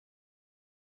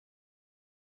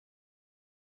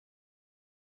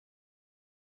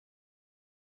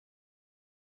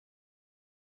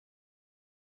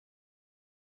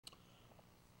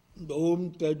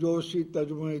Om Tejosi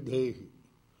Tajmai Dhehi,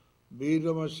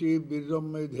 Viramasi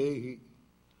Viramai Dhehi,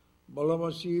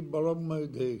 Balamasi Balamai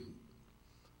Dhehi,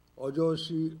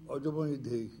 Ajosi Ajamai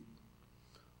Dhehi,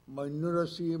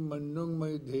 Manurasi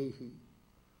Manungmai Dhehi,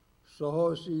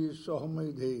 Sahosi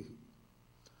Sahamai Dhehi.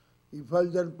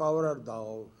 Effulgent power art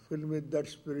thou, filled with that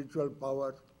spiritual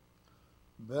power.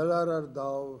 Valor art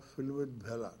thou, filled with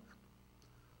valor.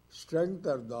 Strength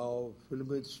art thou, filled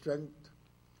with strength.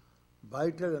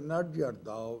 Vital energy art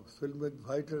thou, filled with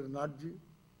vital energy.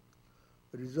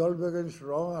 Resolve against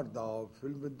wrong art thou,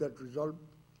 filled with that resolve.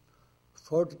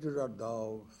 Fortitude art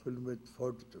thou, filled with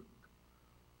fortitude.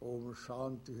 Om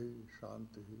Shanti,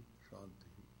 Shanti,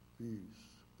 Shanti. Peace,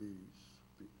 peace,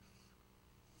 peace.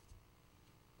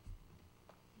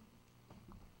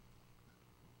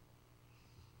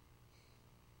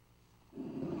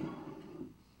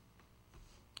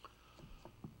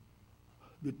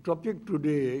 The topic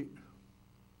today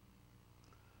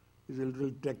is a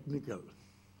little technical.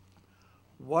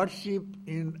 Worship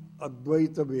in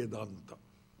Advaita Vedanta.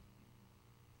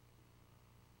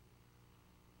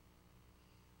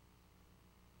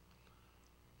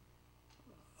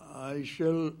 I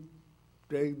shall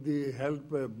take the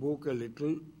help of a book a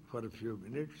little for a few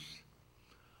minutes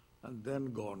and then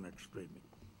go on explaining.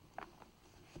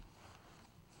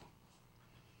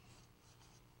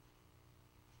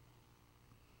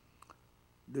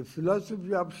 The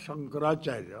philosophy of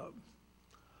Shankaracharya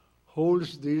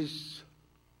holds this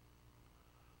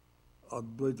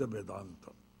Advaita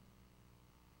Vedanta.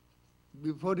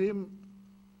 Before him,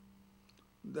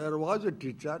 there was a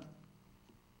teacher,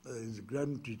 his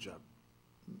grand teacher,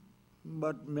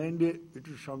 but mainly it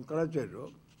is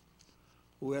Shankaracharya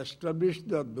who established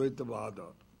the Advaita Vada,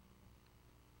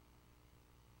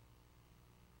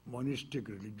 monistic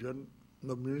religion,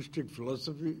 the monistic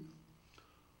philosophy,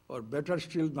 or better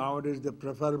still nowadays the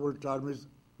preferable term is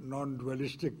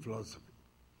non-dualistic philosophy.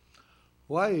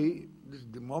 Why?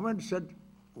 The moment said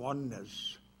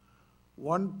oneness,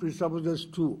 one presupposes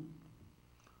two.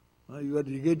 You are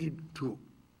negating two.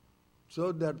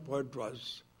 So that point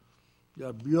was, you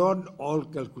are beyond all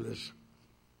calculation.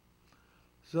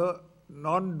 So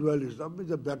non-dualism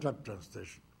is a better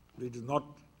translation. It is not,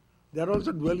 there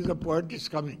also dualism point is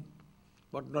coming,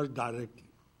 but not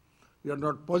directly. You are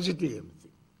not positing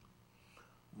anything.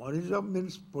 Monism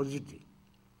means positive,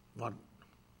 one.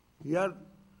 Here,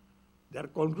 their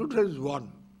conclusion is one,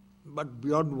 but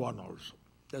beyond one also.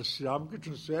 As Sri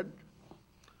Ramakrishna said,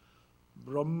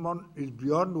 Brahman is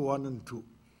beyond one and two.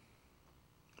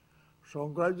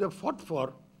 Shankaracharya fought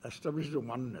for establishing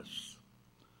oneness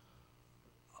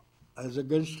as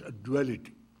against a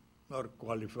duality or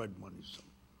qualified monism.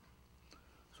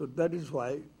 So that is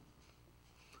why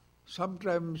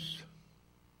sometimes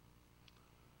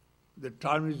the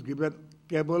term is given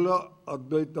Kevala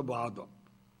Advaita Vada,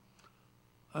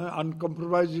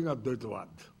 uncompromising Advaita Vada.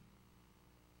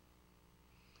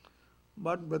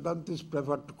 But Vedantists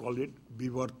prefer to call it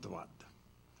Vivartavad,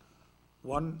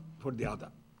 one for the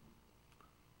other.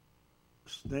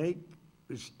 Snake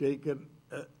is taken,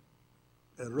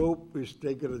 a rope is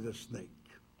taken as a snake,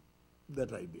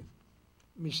 that idea.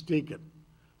 Mistaken.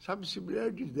 Some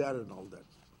similarity is there and all that.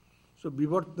 So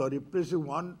Vivarta, replacing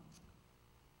one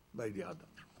by the other.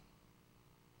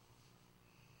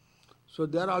 So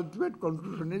their ultimate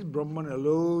conclusion is Brahman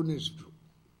alone is true.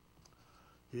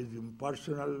 He is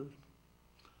impersonal,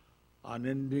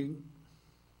 unending.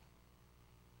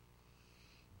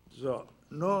 So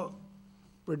no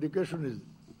predication is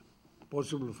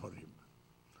possible for him.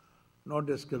 No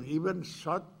description. Even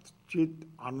Sat Chit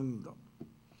Ananda,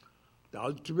 the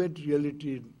ultimate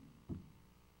reality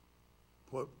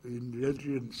in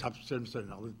reality and substance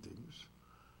and other things,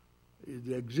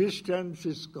 the existence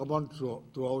is common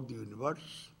throughout the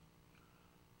universe.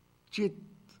 Chit,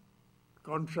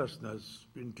 consciousness,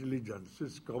 intelligence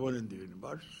is common in the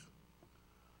universe.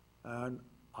 And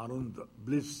Ananda,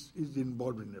 bliss, is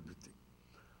involved in everything.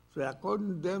 So according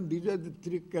to them, these are the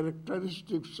three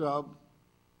characteristics of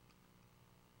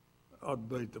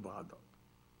Advaita Vada.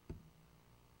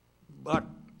 But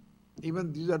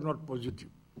even these are not positive.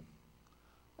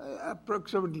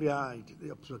 Approximately, it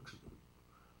is approximately.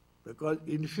 Because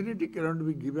infinity cannot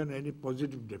be given any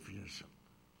positive definition.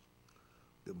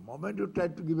 The moment you try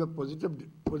to give a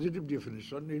positive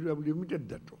definition, you have limited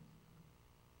that one.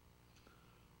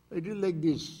 It is like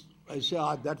this. I say,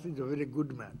 that is a very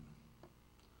good man.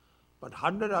 But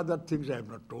 100 other things I have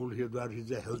not told here, that he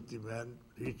is a healthy man,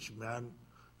 rich man,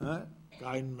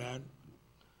 kind man.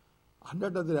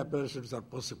 100 other appellations are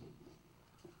possible.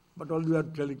 But all you are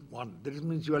telling one. That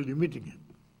means you are limiting him.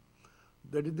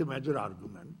 That is the major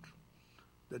argument.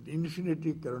 that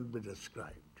infinity cannot be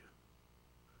described.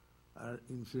 And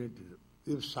infinity,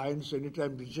 if science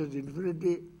anytime reaches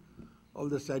infinity, all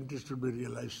the scientists will be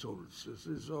realized souls. You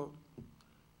see, so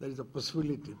there is a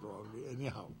possibility probably,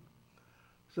 anyhow.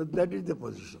 So that is the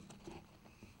position.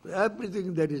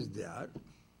 Everything that is there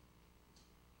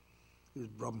is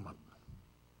Brahman.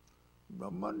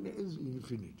 Brahman is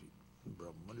infinity.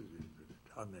 Brahman is infinity,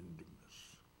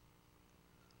 unendingness.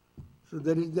 So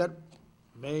that is their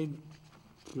main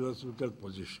philosophical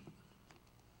position.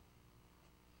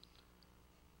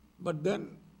 But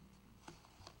then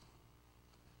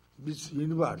this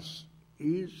universe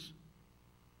is,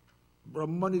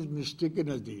 Brahman is mistaken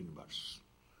as the universe.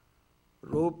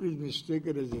 Rope is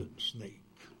mistaken as a snake,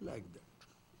 like that.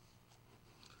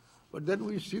 But then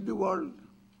we see the world.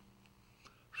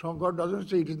 Shankara doesn't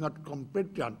say it is not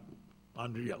completely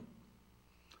unreal.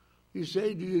 He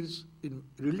says it is, in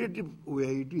relative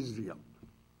way, it is real.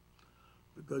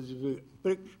 Because if you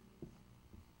prick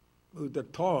with a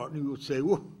thorn, you say,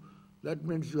 oh, that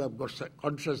means you have got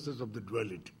consciousness of the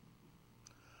duality.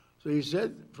 So he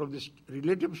says, from this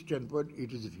relative standpoint,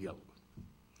 it is real.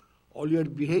 All your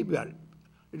behavior,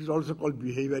 it is also called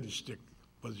behavioristic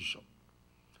position.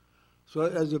 So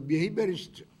as a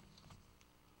behaviorist,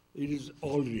 it is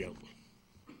all real.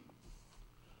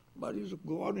 But you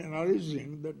go on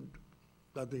analyzing that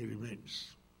nothing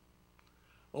remains.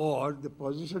 Or the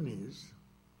position is,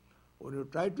 when you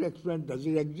try to explain, does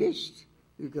it exist?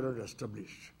 You cannot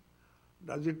establish.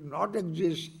 Does it not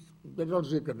exist? That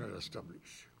also you cannot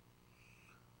establish.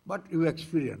 But you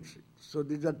experience it. So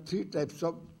these are three types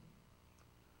of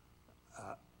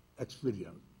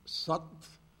experience. Sat,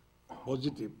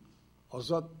 positive,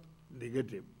 asat,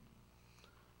 negative,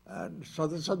 and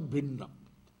sadasat bhinna,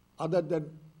 other than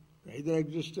either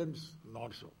existence,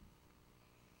 not so.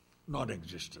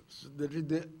 Non-existence. That is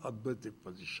the Advaitic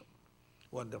position,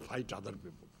 when they fight other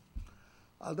people.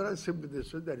 Otherwise, simply they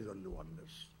say there is only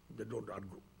oneness. They don't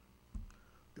argue.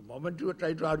 The moment you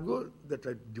try to argue, they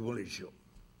try to demolish you.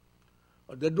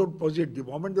 Or they don't posit. The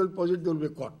moment they will posit, they will be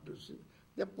caught. You see.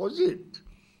 They posit,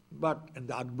 but in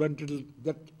the argumentative,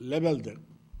 that level they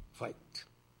fight.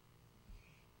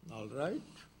 All right?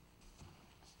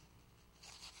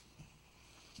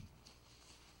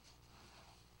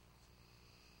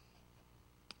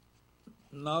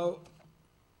 Now,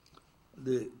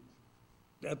 the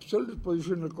absolute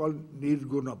position is called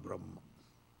Nirguna Brahma.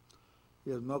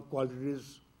 He has no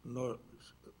qualities, no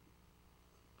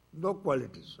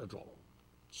qualities at all.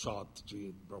 Sat,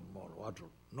 Chit, Brahma, or whatever.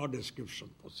 No description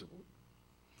possible.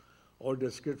 All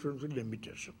descriptions with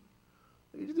limitation.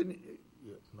 It is in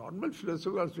normal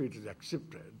philosophy also it is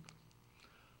accepted.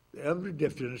 Every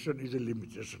definition is a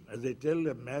limitation. As I tell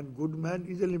a man, good man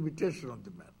is a limitation of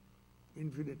the man.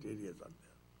 Infinite areas are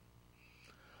there.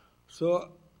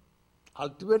 So,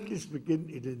 ultimately speaking,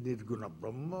 it is Nirguna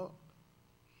Brahma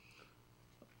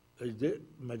is the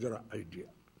major idea.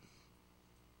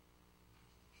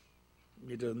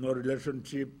 It has no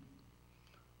relationship,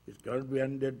 it cannot be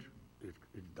ended,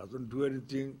 it doesn't do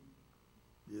anything,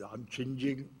 it is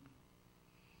unchanging.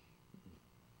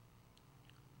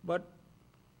 But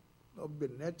of the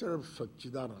nature of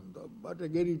Satchidananda, but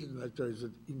again it is nature is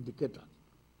an indicator.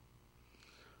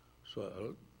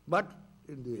 So, but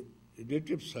in the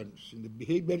relative sense, in the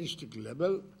behavioristic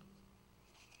level,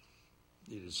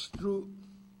 it is true.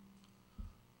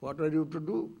 What are you to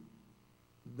do?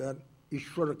 Then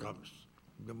Ishvara comes.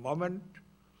 The moment,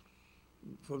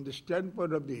 from the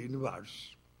standpoint of the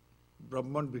universe,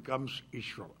 Brahman becomes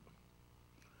Ishvara.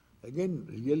 Again,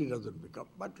 really doesn't become,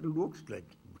 but looks like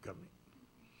becoming.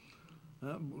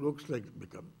 Looks like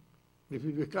becoming. If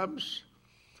he becomes,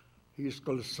 he is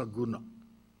called Saguna.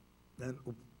 Then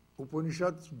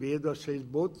Upanishads, Veda says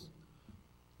both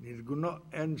Nirguna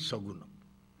and Saguna.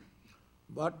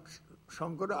 But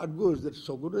Shankara argues that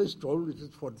Saguna is told it is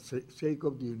for the sake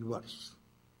of the universe.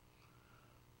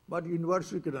 But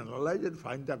universe we can analyze and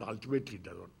find that ultimately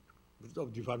doesn't. It's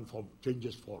of different form,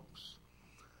 changes forms.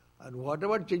 And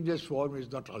whatever changes form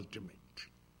is not ultimate.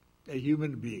 A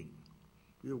human being,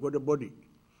 you've got a body.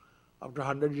 After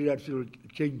 100 years you will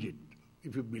change it,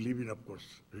 if you believe in, of course,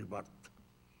 rebirth.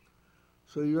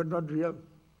 So you are not real.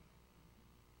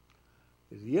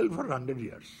 Real for 100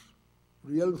 years.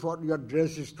 Real for your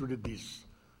dress is today this.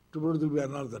 Tomorrow there will be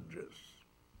another dress.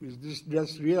 Is this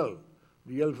dress real?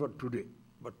 Real for today.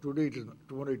 But today it is not,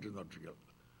 tomorrow it is not real.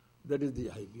 That is the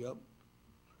idea of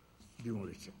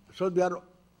demolition. So there are,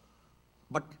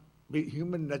 but the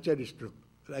human nature is to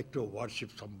like to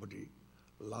worship somebody,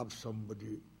 love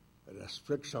somebody,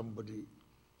 respect somebody,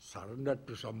 surrender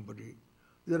to somebody.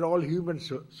 They are all human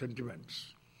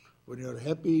sentiments. When you are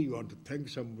happy, you want to thank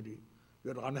somebody.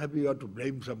 You are unhappy, you have to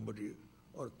blame somebody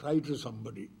or cry to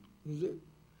somebody. You see?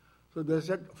 So they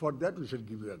said, for that we shall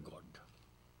give you a God.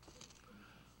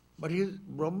 But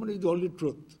Brahman is the only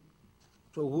truth.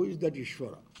 So who is that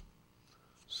Ishvara?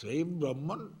 Same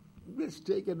Brahman has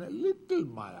taken a little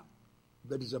Maya.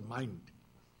 That is a mind.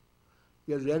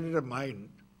 He has added a mind.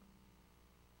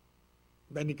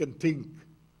 Then he can think,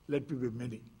 let me be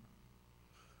many.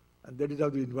 And that is how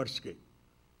the universe came.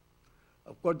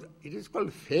 Of course, it is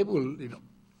called fable,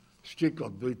 strict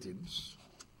Advaitins,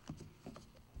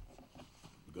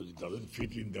 because it doesn't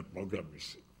fit in their program, you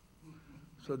see.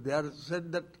 So they are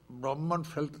said that Brahman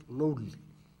felt lonely.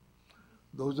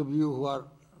 Those of you who are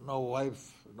no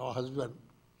wife, no husband,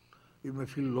 you may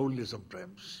feel lonely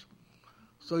sometimes.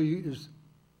 So in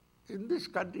this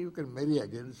country you can marry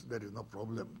again, there is no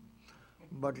problem.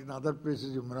 But in other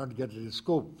places you may not get any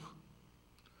scope.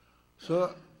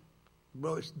 So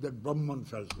that Brahman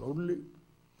felt lonely,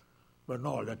 but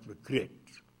no, let me create.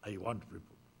 I want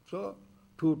people. So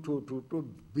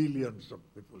 2 billions of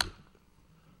people,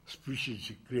 species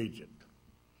he created.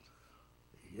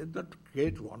 He had to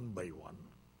create one by one.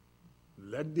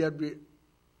 Let there be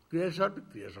creation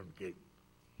came.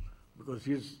 Because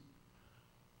his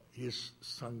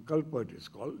sankalpa, it is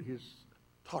called, his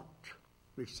thought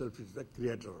itself is the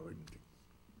creator of anything.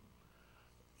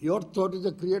 Your thought is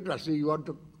the creator. Say you want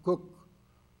to cook,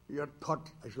 your thought,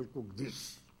 I shall cook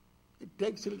this. It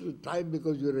takes a little time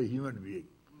because you are a human being.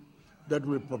 That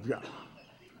will prepare.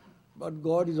 But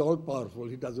God is all powerful,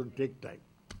 He doesn't take time.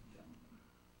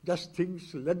 Just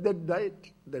things, let that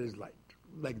light, there is light.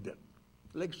 Like that.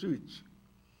 Like switch.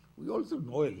 We also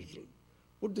know a little.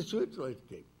 Put the switch, light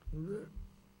came.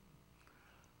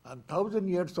 And 1,000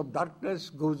 years of darkness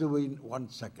goes away in 1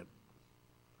 second.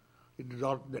 It is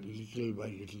not that little by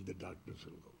little the darkness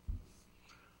will go.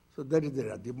 So that is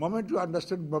there. The moment you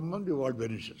understand Brahman, the world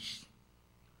vanishes.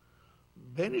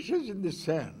 Vanishes in the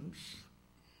sense,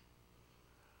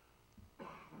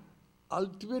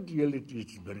 ultimate reality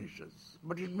it vanishes,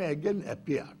 but it may again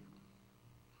appear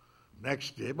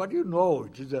next day, but you know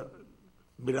it is a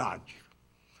mirage,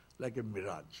 like a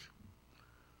mirage.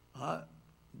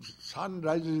 Sun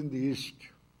rises in the east,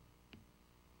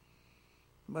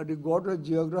 but you go to a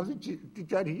geography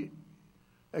teacher, he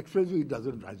explains you it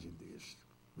doesn't rise in the east.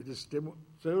 It is stable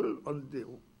on the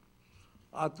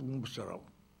earth moves around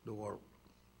the world.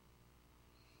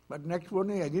 But next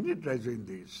morning again it rises in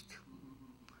the east.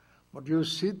 But you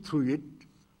see through it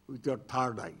with your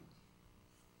third eye.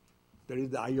 That is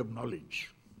the eye of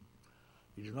knowledge.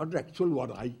 It is not the actual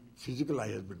one eye, physical eye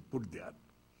has been put there.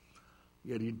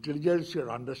 Your intelligence,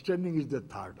 your understanding is the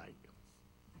third eye.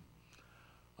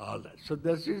 All that. So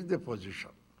this is the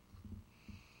position.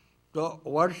 So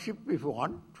worship, if you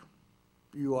want,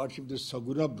 you worship the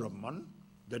Saguna Brahman,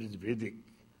 that is Vedic,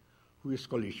 who is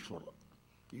called Ishvara.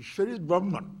 Ishvara is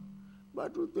Brahman,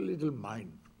 but with a little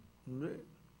mind.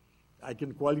 I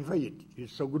can qualify it.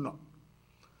 It's Saguna.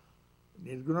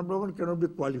 Nirguna Brahman cannot be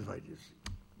qualified, you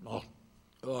see. No.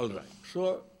 All right.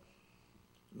 So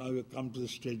now we come to the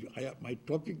stage. My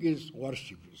topic is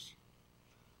worship, you see.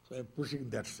 So I'm pushing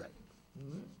that side.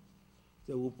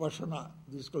 The Upasana,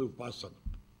 this is called Upasana.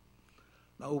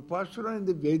 Now Upasana in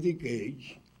the Vedic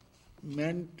age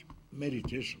meant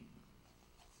meditation.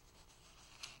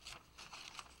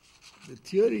 The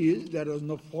theory is there was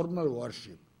no formal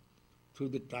worship through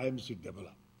the times it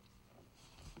developed.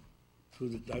 Through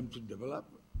the times it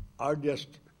developed,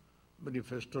 earliest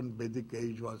manifesto in Vedic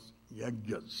age was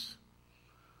Yajnas.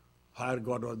 Fire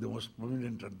god was the most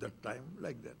prominent at that time,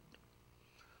 like that.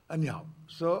 Anyhow,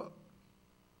 so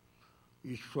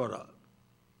Ishvara.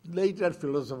 Later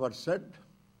philosophers said,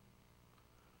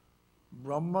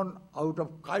 Brahman, out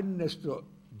of kindness to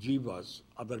jivas,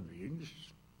 other beings,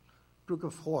 took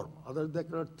a form, others they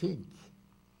cannot think.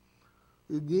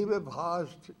 He gave a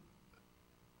vast,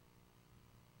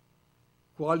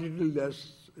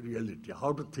 qualityless reality,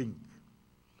 how to think.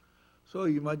 So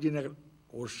imagine an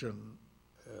ocean,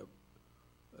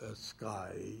 a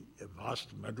sky, a vast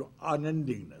meadow,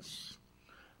 unendingness.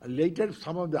 And later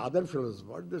some of the other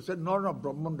philosophers, they said, no,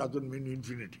 Brahman doesn't mean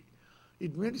infinity.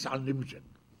 It means unlimited.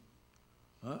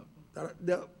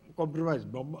 They compromise.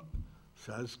 Brahman.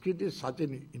 Sanskrit is such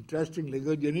an interesting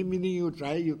language. Any meaning you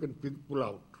try, you can pull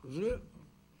out.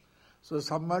 So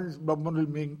sometimes Brahman will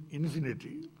mean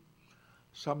infinity.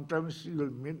 Sometimes it will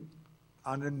mean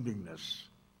unendingness,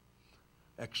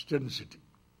 extensity,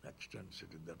 that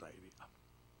idea.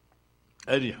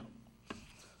 Anyhow,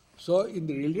 so in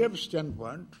the religious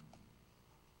standpoint,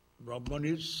 Brahman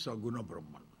is Saguna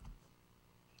Brahman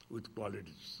with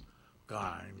qualities.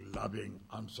 kind, loving,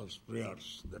 answers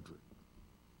prayers that way.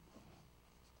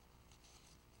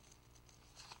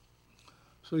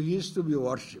 So he is to be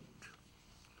worshipped.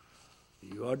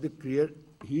 You are the creator,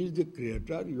 he is the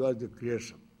creator, you are the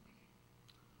creation.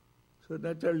 So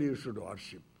naturally you should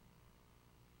worship.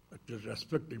 But just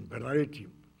respect him, venerate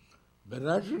him.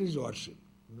 Veneration is worship.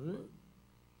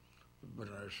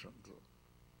 Veneration.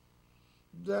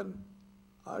 Then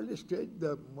early stage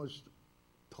the most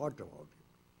thought about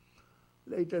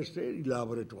it. Later stage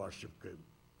elaborate worship came.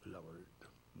 Elaborate.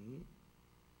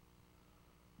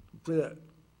 So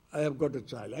I have got a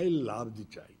child. I love the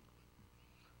child.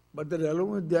 But then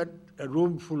along with that, a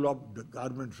room full of the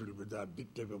garments will be there, this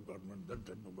type of garment, that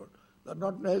type of garment. That's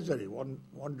not necessary. One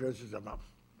dress is enough.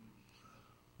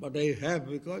 But I have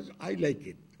because I like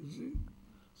it. You see?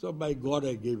 So by God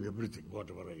I gave everything,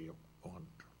 whatever I want.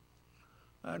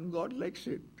 And God likes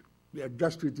it. You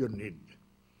adjust with your need.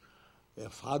 A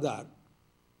father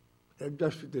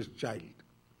adjusts with his child.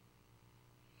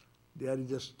 There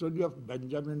is a story of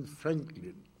Benjamin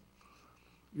Franklin.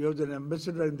 He was an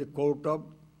ambassador in the court of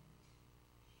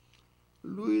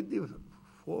Louis the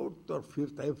Fourth or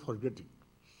Fifth, I am forgetting,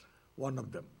 one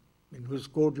of them, in whose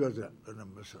court he was an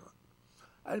ambassador.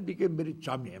 And became very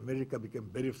charming. America became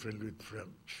very friendly with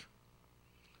French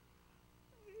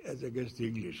as against the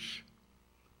English.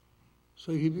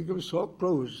 So he became so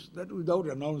close that without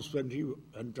announcement he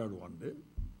entered one day.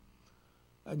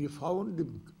 And he found the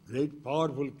great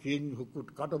powerful king who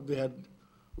could cut off the head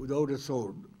without a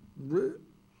sword.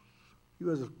 He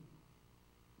was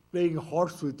playing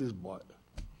horse with his boy.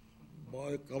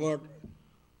 Boy covered,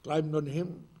 climbed on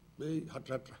him, they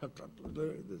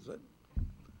said.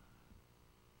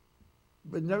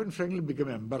 Benjamin Franklin became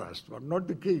embarrassed, but not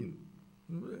the king.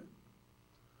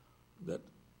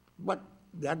 But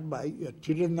that by a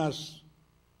tyrannous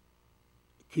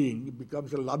king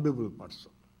becomes a lovable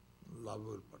person.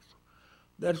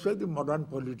 That's why the modern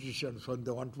politicians, when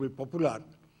they want to be popular,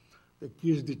 they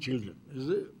kiss the children. You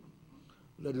see?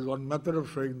 That is one method of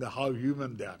showing how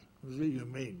human they are. You see,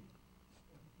 humane.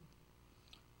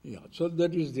 Yeah, so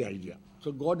that is the idea.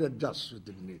 So God adjusts with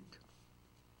the need.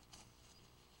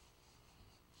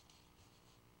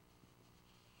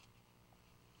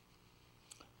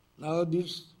 Now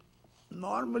this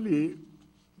normally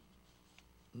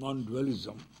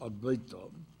non-dualism, Advaita,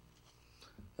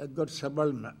 has got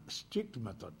several strict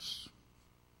methods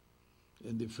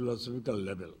in the philosophical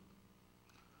level.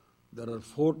 There are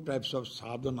 4 types of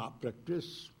sadhana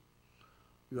practice.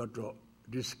 You have to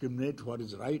discriminate what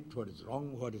is right, what is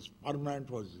wrong, what is permanent,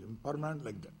 what is impermanent,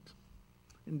 like that,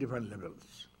 in different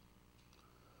levels.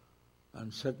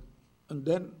 And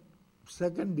then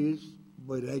second is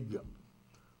vairagya.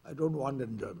 I don't want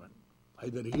enjoyment,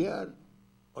 either here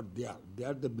or there.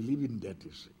 There they believe in that,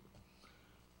 you see.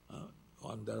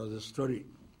 And there was a story.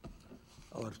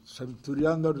 Our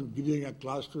centurion was giving a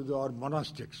class to our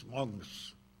monastics,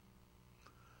 monks.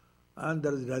 And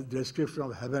there is a description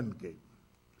of heaven came,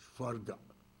 Swarga.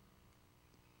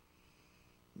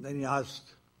 Then he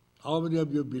asked, how many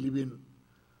of you believe in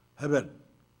heaven?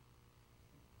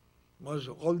 Most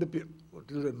all the people,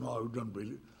 no, I don't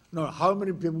believe. No, how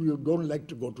many people you don't like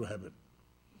to go to heaven?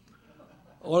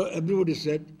 Everybody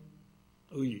said,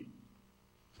 oui.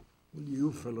 Well,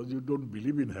 you fellows, you don't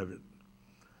believe in heaven.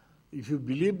 If you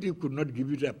believed, you could not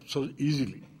give it up so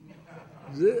easily.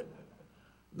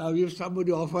 Now, if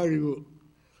somebody offered you,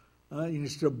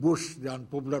 instead of Bush, the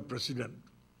unpopular president,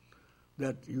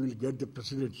 that you will get the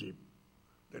presidency,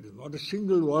 there is not a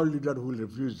single world leader who will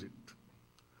refuse it,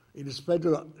 in spite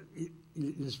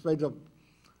of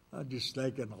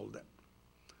dislike and all that.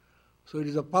 So it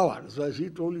is a power. So as he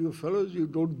told you fellows, you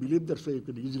don't believe that, so you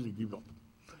can easily give up.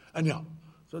 Anyhow,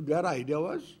 so their idea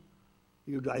was,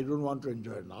 I don't want to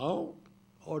enjoy now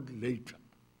or later.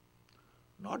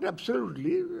 Not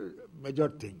absolutely, major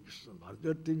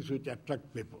things which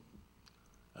attract people.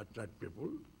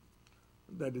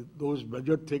 That is, those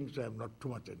major things I am not too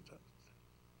much interested.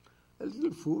 A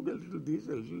little food, a little this,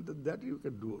 a little that you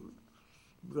can do.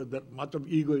 Because that much of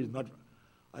ego is not,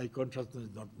 eye consciousness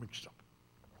is not mixed up.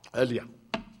 Earlier.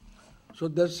 So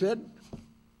they said,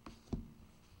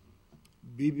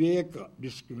 viveka,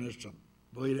 discrimination,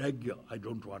 vairagya, I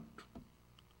don't want.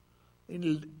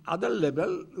 In other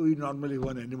level, we normally,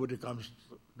 when anybody comes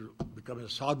to become a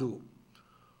sadhu,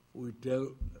 we tell,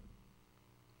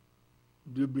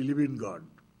 do you believe in God?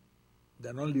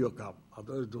 Then only you come,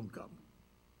 otherwise don't come.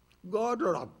 God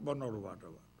or Atman or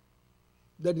whatever.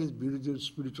 That is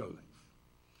spiritual life.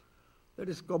 That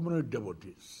is common with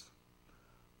devotees.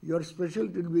 Your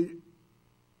specialty will be,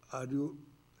 are you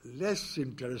less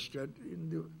interested in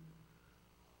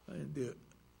the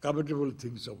covetable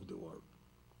things of the world.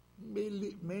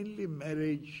 Mainly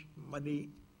marriage, money,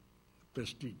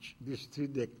 prestige. These three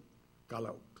they call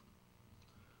out.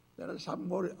 There are some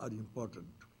more are important.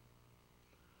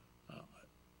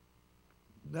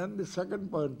 Then the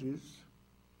second point is,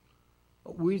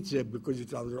 we say, because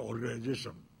it's our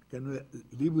organization, can we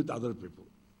live with other people?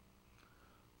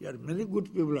 Yeah, many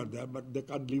good people are there, but they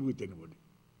can't live with anybody.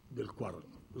 They'll quarrel.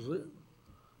 So,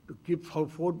 to keep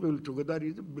four people together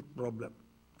is a big problem.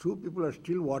 Two people are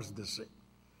still worse, they say.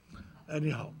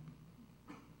 Anyhow,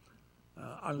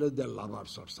 unless they're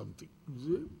lovers or something.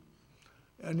 See?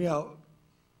 Anyhow,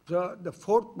 so the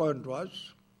fourth point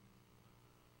was,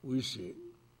 we say,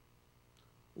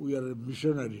 we are a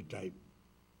missionary type,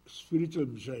 spiritual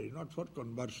missionary, not for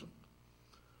conversion.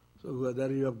 So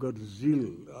whether you have got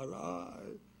zeal, or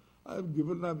I have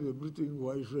given up everything,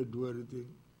 why should I do everything?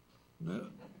 No,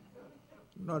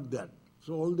 not that.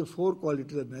 So all the four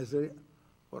qualities are necessary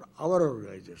for our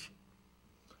organization.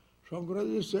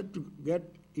 Shankaraji said to get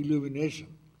illumination,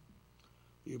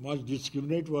 you must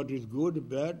discriminate what is good,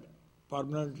 bad,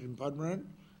 permanent, impermanent,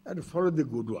 and follow the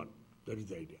good one. That is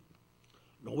the idea.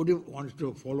 Nobody wants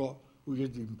to follow which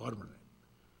is impermanent,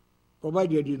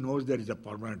 provided he knows there is a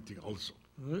permanent thing also.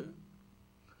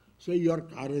 Say your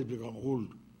car has become old,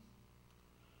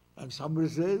 and somebody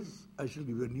says, I shall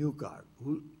give you a new car.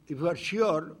 If you are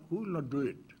sure, who will not do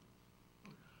it?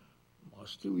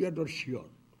 Mostly we are not sure.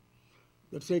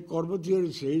 That's why karma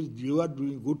theory says, you are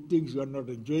doing good things you are not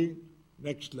enjoying,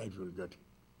 next life you will get it.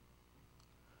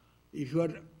 If you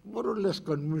are more or less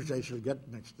convinced I shall get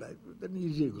next life, then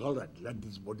easy, all right, let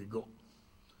this body go.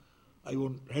 I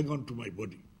won't hang on to my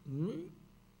body.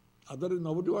 Otherwise,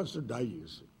 nobody wants to die, you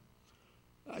see.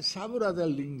 Some rather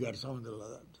linger, something like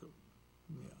that. So,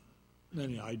 yeah.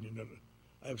 No,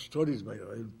 I have stories by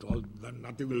I am told that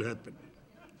nothing will happen.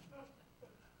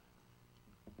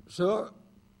 So,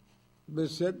 they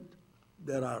said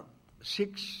there are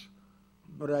 6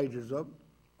 varieties of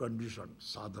conditions,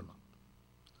 sadhana,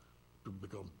 to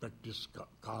become practice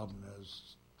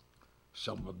calmness,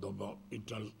 samadhama,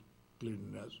 internal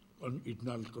cleanness,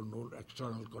 internal control,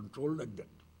 external control, like that.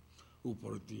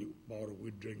 Uparati, power of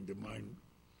withdrawing the mind,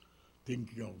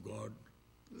 thinking of God,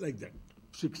 like that.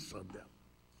 6 are there.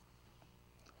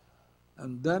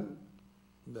 And then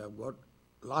they have got,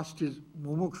 last is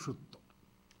mumukshutva,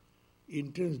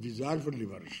 intense desire for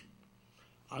liberation.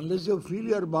 Unless you feel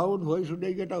you are bound, why should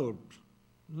I get out?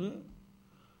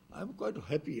 I am quite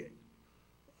happy.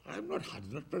 I am not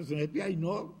 100% happy. I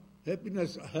know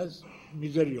happiness has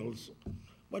misery also.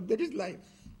 But that is life.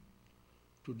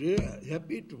 Today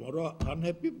happy, tomorrow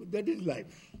unhappy, that is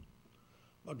life.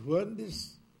 But when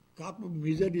this cup of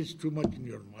misery is too much in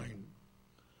your mind,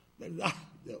 then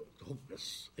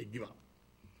hopeless, I give up.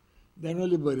 Then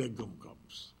only vairagam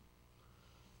comes.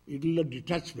 It will be a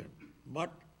detachment,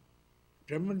 but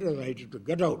tremendous right to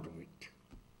get out of it.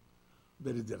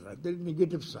 There is the right. There is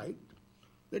negative side.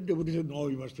 Then devotee says, no,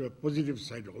 you must have a positive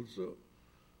side also.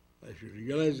 I should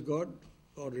realize God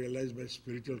or realize my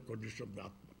spiritual condition of the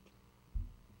Atma.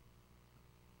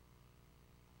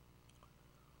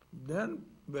 Then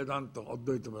Vedanta,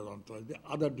 Advaita Vedanta, the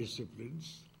other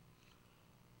disciplines,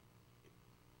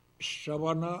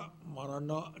 Shravana,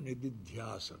 Manana,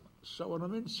 Nididhyasana. Shravana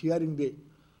means hearing the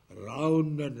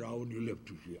round and round you have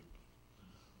to hear.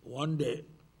 One day,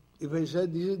 if I say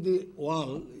this is the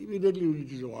wall, immediately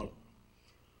it is a wall.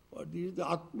 But this is the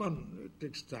Atman, it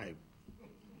takes time.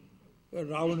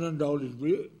 Round and round it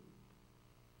will be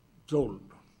told.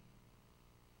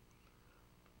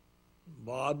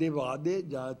 Vade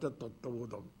jayata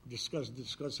tattvavodam.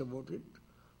 Discuss about it.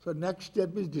 So next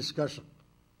step is discussion,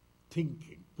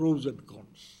 thinking, pros and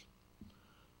cons.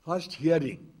 First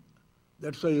hearing.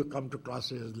 That's why you come to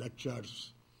classes,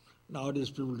 lectures. Nowadays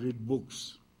people read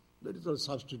books. That is a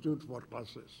substitute for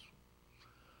classes.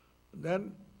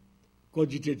 Then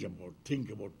cogitate about,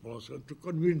 think about process to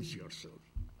convince yourself.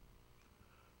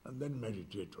 And then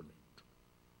meditate on it.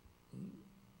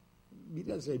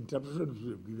 Because the interpretation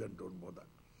you have given, don't bother.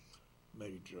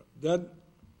 Meditate. Then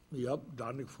you have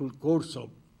done a full course of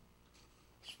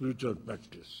spiritual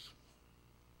practice.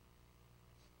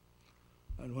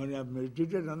 And when you have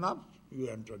meditated enough, you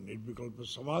enter Nirvikalpa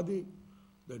Samadhi,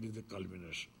 that is the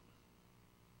culmination.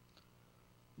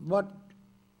 But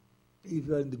if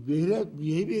you are in the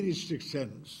behavioristic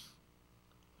sense,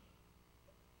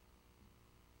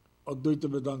 Advaita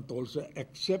Vedanta also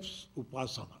accepts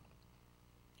upasana,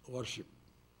 worship.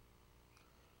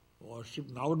 Worship,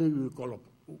 nowadays we call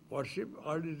worship,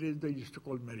 earlier days they used to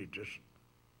call meditation.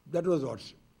 That was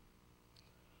worship.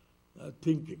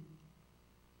 Thinking.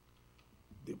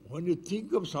 When you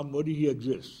think of somebody, he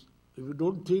exists. If you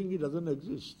don't think, it doesn't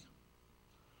exist.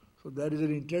 So there is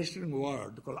an interesting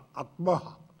word called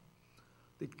Atma,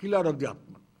 the killer of the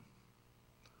Atman.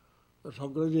 So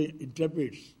Shankaracharya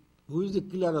interprets, who is the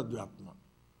killer of the Atman?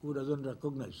 Who doesn't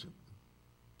recognize him?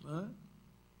 Huh?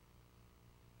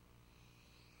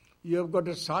 You have got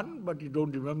a son, but you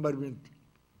don't remember him in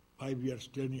 5 years,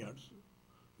 10 years.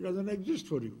 It doesn't exist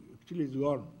for you. Actually, it's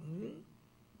gone.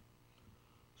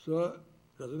 So,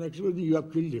 it doesn't actually you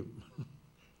have killed him.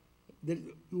 There is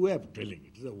a way of telling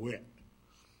it. It's a way.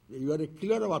 You are a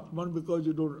killer of Atman because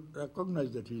you don't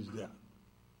recognize that he is there.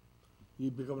 He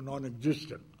becomes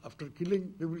non-existent. After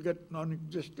killing, people get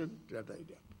non-existent, that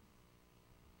idea.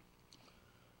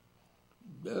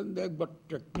 Then they got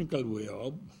technical way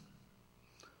of,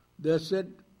 they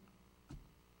said,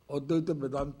 Advaita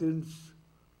Vedantins,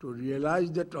 to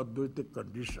realize that Advaita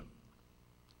condition,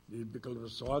 this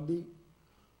becomes Samadhi,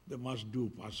 they must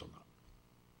do Upasana.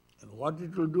 And what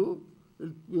it will do, it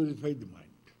will purify the mind.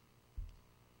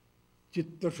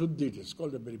 Chitta Shuddhi, it is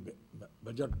called a very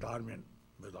major term in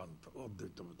Vedanta,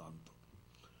 Advaita Vedanta.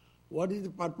 What is the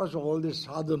purpose of all these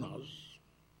sadhanas?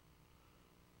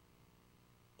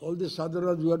 All these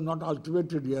sadhanas you are not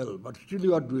ultimately real, but still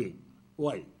you are doing.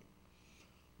 Why?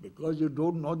 Because you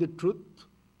don't know the truth.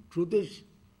 Truth is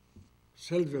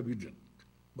self-evident,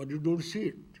 but you don't see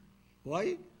it.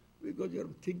 Why? Because your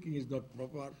thinking is not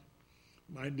proper,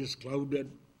 mind is clouded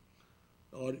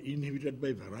or inhibited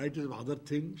by varieties of other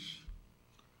things.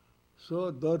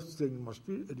 So those things must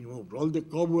be removed. All the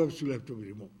cobwebs will have to be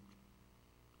removed.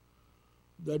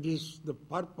 That is the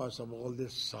purpose of all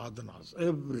these sadhanas,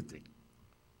 everything.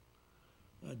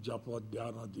 Japa,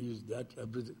 dhyana, this, that,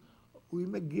 everything. We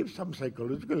may give some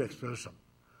psychological expression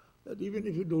that even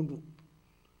if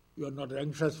you are not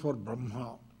anxious for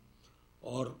Brahma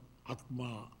or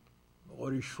Atma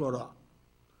or Ishvara,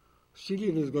 still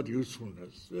it has got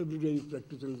usefulness. Every day you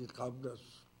practice a little calmness.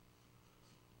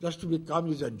 Just to be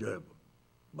calm is enjoyable.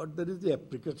 But there is the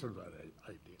application of that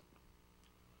idea,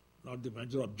 not the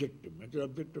major objective. Major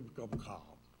objective become calm.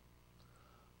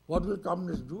 What will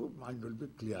calmness do? Mind will be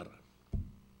clearer.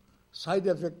 Side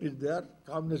effect is there,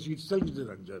 calmness itself is an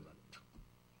enjoyment.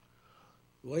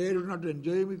 Why are you not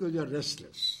enjoying? Because you are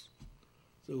restless.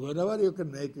 So whenever you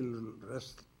can make a little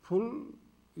restful,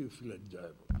 you feel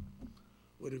enjoyable.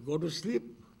 When you go to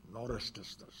sleep, no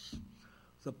restlessness.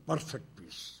 It's a perfect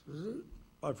peace.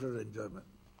 Perfect enjoyment.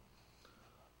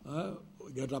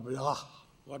 Get up,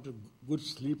 what a good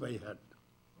sleep I had.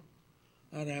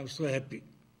 And I am so happy.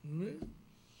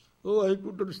 Oh, I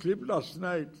couldn't sleep last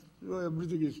night. Oh,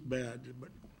 everything is bad. But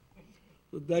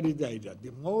so that is the idea.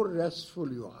 The more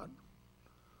restful you are,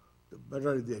 the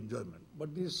better is the enjoyment.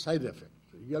 But this side effect.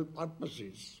 The real purpose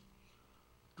is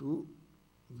to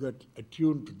get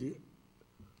attuned to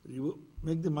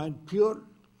make the mind pure,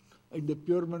 and the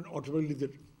pure mind automatically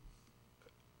the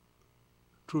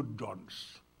truth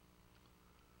dawns.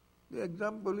 The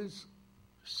example is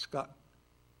sun.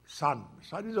 Sun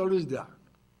is always there.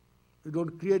 You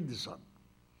don't create the sun.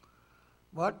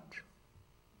 But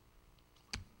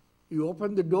you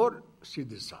open the door, see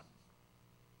the sun.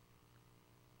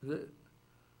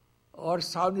 Or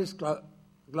sun is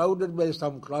clouded by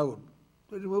some cloud.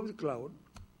 So remove the cloud.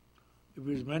 If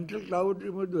it is mental cloud,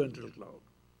 remove the mental cloud.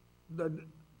 The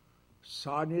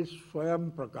sun is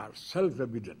Swayam Prakash,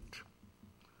 self-evident.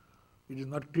 It is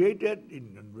not created,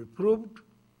 it can be proved.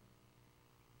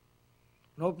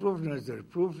 No proof necessary.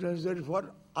 Proof necessary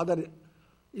for other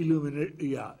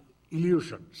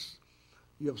illusions.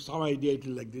 You have some idea it is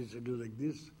like this, it is like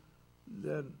this,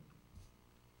 then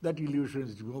that illusion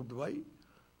is removed by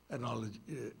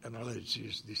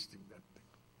analysis, this thing, that thing.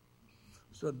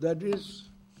 So that is,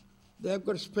 they have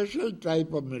got special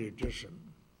type of meditation.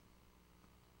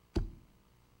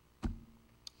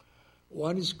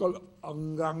 One is called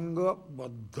Anganga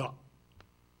Baddha.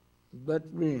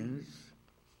 That means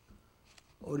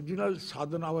original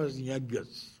sadhana was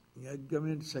yajnas. Yajna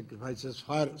means sacrifices,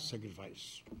 fire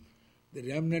sacrifice. The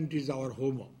remnant is our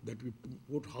homa, that we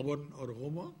put havan or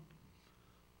homa.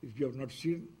 If you have not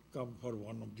seen, come for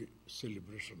one of the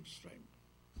celebrations time.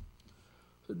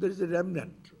 So there is a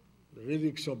remnant, the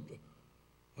relics of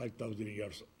 5,000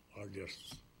 years earlier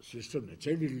system.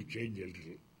 Naturally it will change a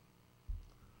little.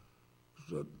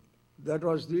 So that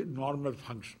was the normal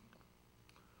function.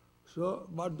 So,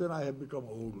 but then I have become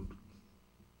old.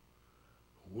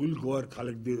 Who will go and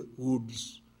collect the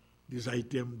woods, this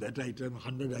item, that item,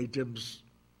 100 items.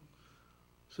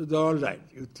 So they're all right.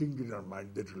 You think in your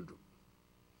mind that will do.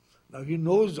 Now he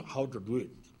knows how to do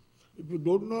it. If you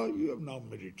don't know, you have now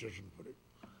meditation for it.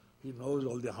 He knows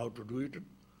all the how to do it.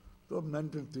 So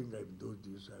mental thing, I do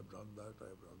this, I have done that, I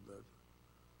have done that.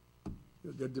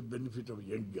 you get the benefit of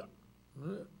yajna.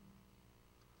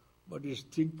 But it's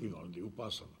thinking only,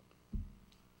 upasana.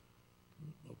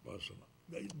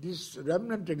 This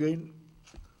remnant again,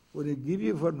 when you give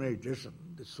you for meditation,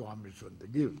 the Swamis, when they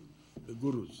give, the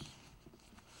Gurus,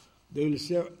 they will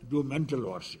say, do mental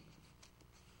worship.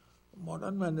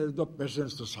 Modern man has no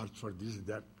patience to search for this,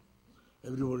 that.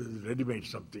 Everybody is ready-made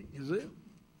something, you see?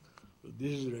 So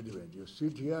this is ready-made. You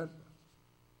sit here,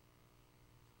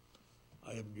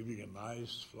 I am giving a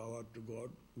nice flower to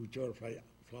God, whichever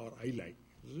flower I like,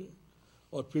 you see?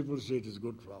 Or people say it is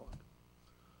good flower.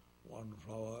 1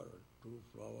 flower, 2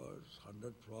 flowers,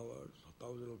 100 flowers,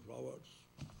 1,000 flowers,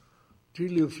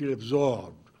 till you feel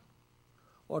absorbed,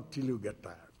 or till you get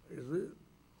tired, you see?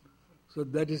 So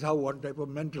that is how one type of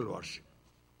mental worship.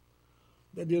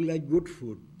 Then you like good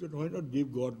food, then why not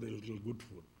give God a little good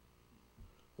food?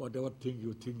 Whatever thing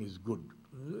you think is good.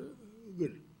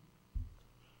 Good.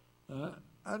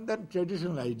 And then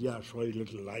traditional idea, show a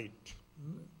little light.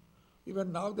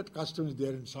 Even now that custom is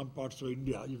there in some parts of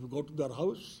India. If you go to their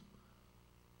house,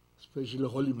 especially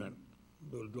holy men,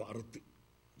 they will do arati.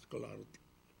 It's called arati.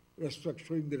 Respect,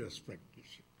 showing the respect, you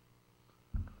see.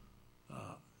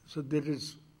 So there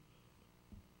is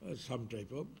some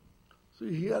type of... So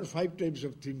here 5 types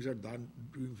of things are done,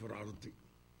 doing for arati.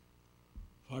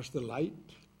 First the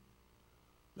light,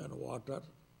 then water,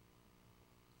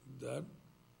 then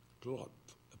cloth,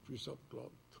 a piece of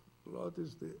cloth. Cloth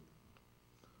is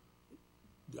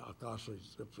the akasha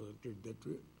is represented that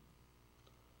way.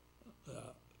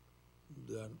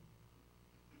 Then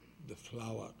the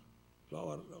flower.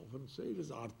 Flower often say it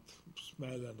is earth,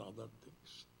 smell and other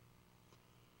things.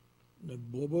 Then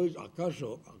Bobo is akasha.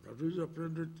 Akasha is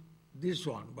represented this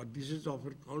one, but this is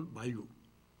often called Vayu.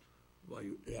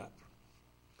 Vayu, air.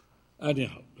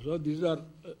 Anyhow, so these are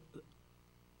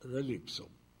relics of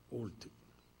old things.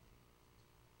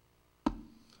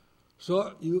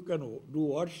 So you can do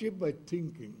worship by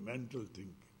thinking, mental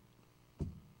thinking.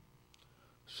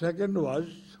 Second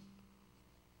was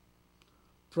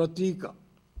pratika.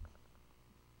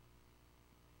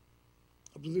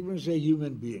 Pratika means a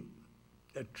human being,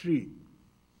 a tree,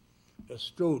 a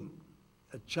stone,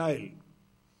 a child.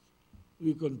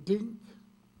 We can think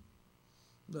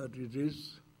that it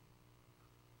is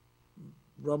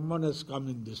Brahman has come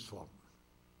in this form.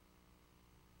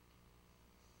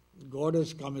 God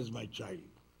has come as my child.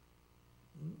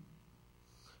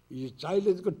 His child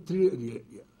has got 3.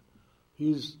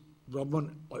 He is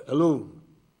Brahman alone.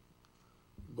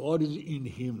 God is in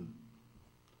him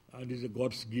and is a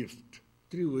God's gift.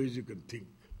 3 ways you can think.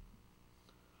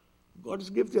 God's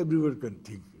gift everyone can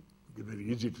think. It's very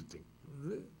easy to think.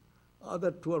 Other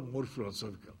 2 are more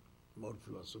philosophical. The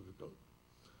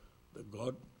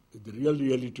God is the real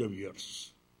reality of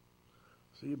yours.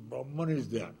 See, Brahman is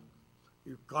there.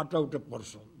 You cut out a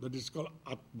person, that is called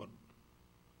Atman.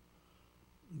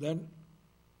 Then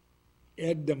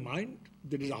add the mind,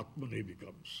 that is Atman he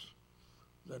becomes.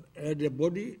 Then add a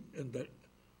body, and the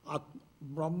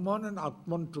Brahman and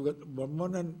Atman together,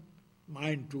 Brahman and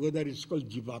mind together is called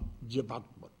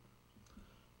Jivatman.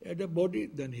 Add a body,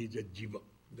 then he is a Jiva.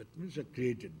 That means a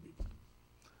created being.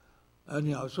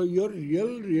 Anyhow, so your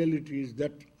real reality is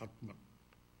that Atman,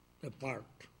 a part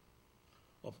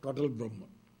of total Brahman.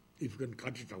 If you can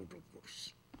cut it out, of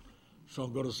course.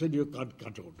 Shankara said you can't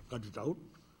cut it out.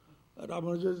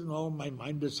 Ramanuja says, no, my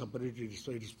mind is separated,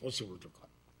 so it is possible to cut.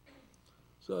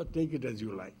 So take it as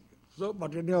you like. So,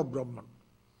 but anyhow, Brahman.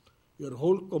 Your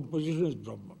whole composition is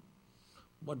Brahman.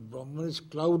 But Brahman is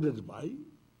clouded by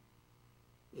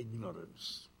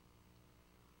ignorance.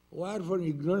 Where from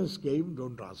ignorance came,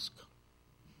 don't ask.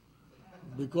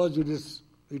 Because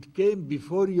it came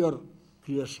before your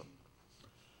creation.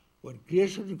 When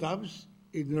creation comes,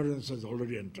 ignorance has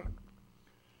already entered.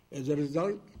 As a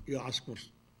result, you ask for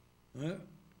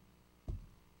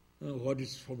what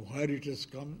is, from where it has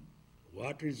come,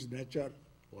 what is nature,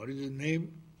 what is his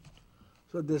name.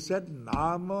 So they said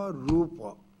Nama,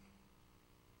 Rupa.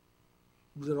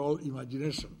 These are all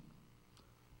imagination.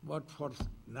 But for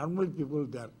normal people,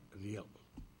 they are real.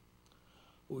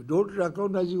 We don't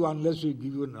recognize you unless we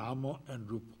give you Nama and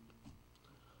Rupa.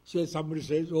 Say somebody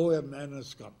says, oh, a man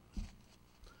has come.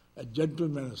 A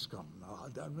gentleman has come. Now,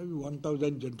 there may be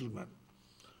 1,000 gentlemen.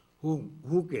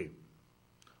 Who came?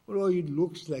 Oh, it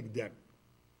looks like that.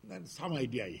 Then some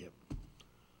idea I have.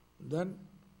 Then,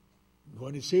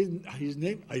 when he says his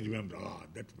name, I remember,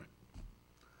 that man.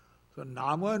 So,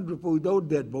 Nama and Rupa, without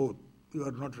that both, you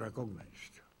are not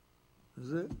recognized.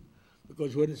 See?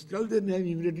 Because when you tell the name,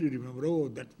 immediately remember, oh,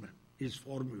 that man. His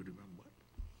form you remember.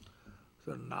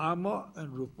 So, Nama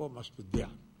and Rupa must be there.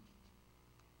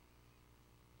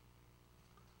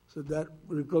 So that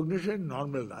recognition in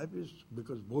normal life is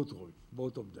because both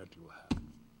of that you have.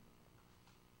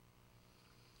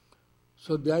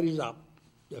 So there is a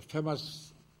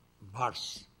famous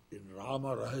verse in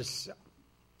Rama Rahasya.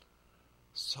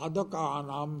 Sadhaka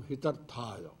anam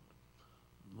hitarthaya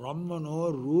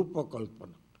brahmano rupa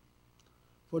kalpana.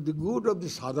 For the good of the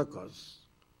sadhakas,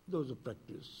 those who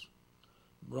practice,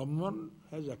 Brahman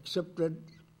has accepted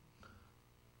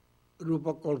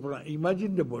rupa kalpana.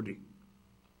 Imagine the body.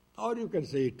 Or you can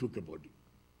say he took a body.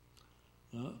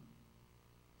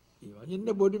 Imagine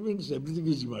the body means everything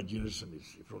is imagination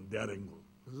from their angle.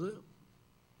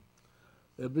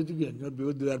 Everything is,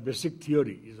 because their basic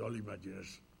theory is all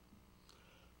imagination.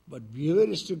 But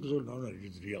behavioristic people know it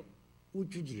is real.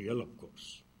 Which is real, of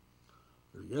course.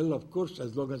 Real, of course,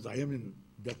 as long as I am in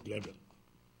that level.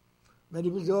 Many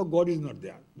people say, oh, God is not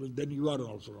there. Well, then you are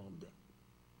also wrong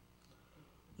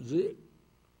there. See,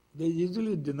 they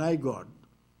easily deny God,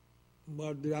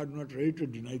 but they are not ready to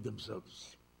deny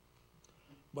themselves.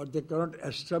 But they cannot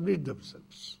establish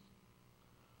themselves.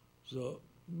 So,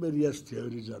 various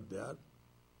theories are there.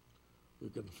 We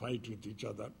can fight with each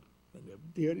other. And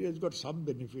every theory has got some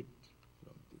benefit.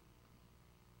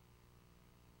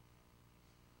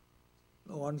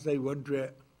 Once I went to a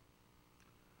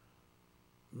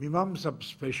Mimamsa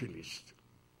specialist,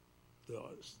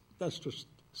 just to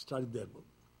study their book.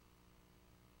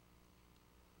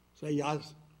 So he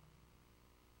asked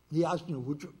me,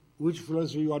 which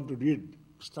philosophy you want to read,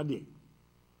 study?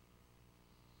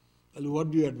 Well,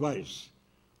 what do you advise?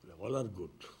 Well, all are good.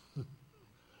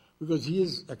 Because he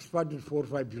is expert in 4 or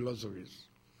 5 philosophies.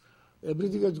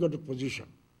 Everything has got a position,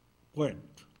 point.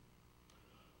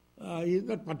 He is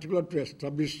not particular to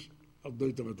establish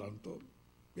Advaita Vedanta.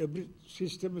 Every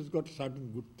system has got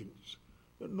certain good things.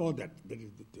 You know that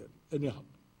is the theory. Anyhow.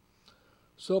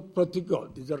 So,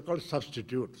 pratika, these are called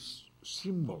substitutes,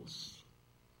 symbols.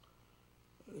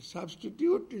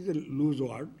 Substitute is a loose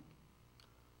word.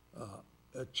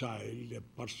 A child, a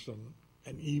person,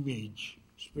 an image,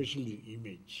 especially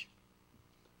image,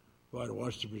 where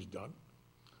worship is done.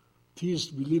 Theists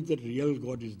believe that real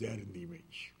God is there in the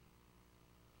image.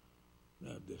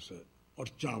 They say,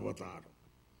 Archa-avatar.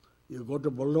 You go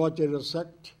to Vallabhacharya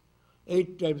sect,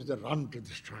 8 times they run to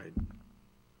the shrine.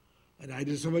 And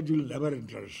Arya Samaj will never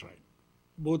enter a shrine.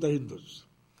 Both are Hindus.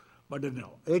 But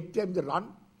anyhow, 8 times they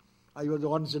run. I was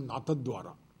once in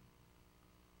Nathadwara.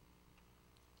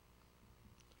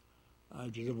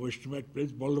 It is a Vaishnavite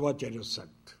place, Vallabhacharya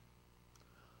sect.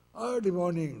 Early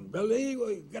morning, bell,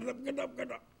 hey, get up.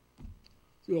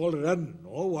 So you all run,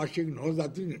 no washing, no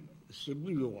nothing.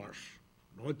 Simply you wash.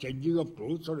 No changing of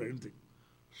clothes or anything.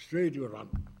 Straight you run.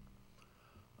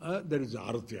 There is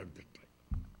arati at that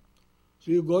time.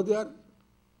 So you go there,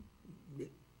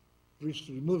 priest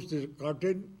removes the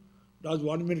curtain, does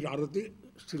 1 minute arati,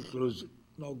 still close it.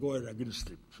 Now go and again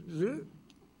sleep. See?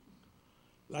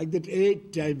 Like that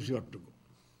 8 times you have to go.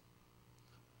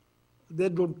 They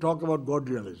don't talk about God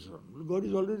realization. God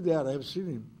is already there. I have seen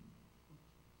him.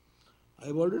 I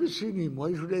have already seen him.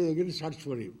 Why should I again search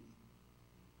for him?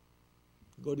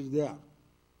 God is there.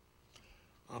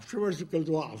 Afterwards, you can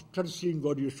go, after seeing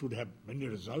God, you should have many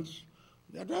results.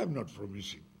 That I am not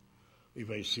promising.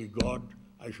 If I see God,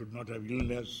 I should not have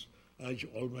illness.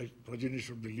 All my progeny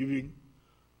should be living.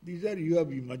 These are you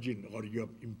have imagined or you have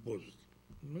imposed.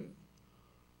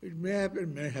 It may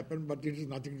happen, but it has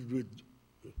nothing to do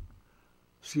with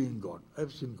seeing God. I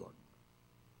have seen God.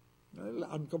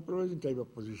 Uncompromising type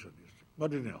of position.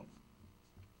 But anyhow.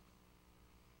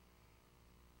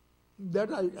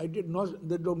 That I did not,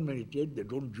 they don't meditate, they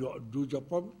don't do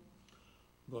japam,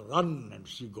 go run and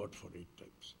see God for 8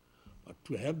 times. But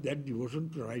to have that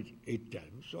devotion to write 8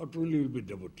 times, not only will be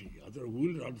devotee, other who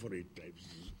will run for 8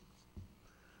 times.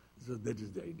 So that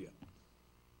is the idea.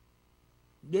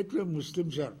 That way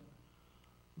Muslims are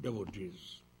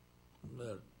devotees.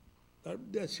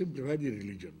 They simplify the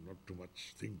religion, not too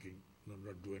much thinking,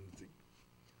 not do anything.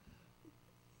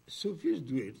 Sufis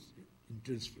do it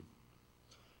intensely.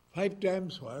 5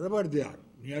 times, wherever they are,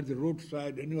 near the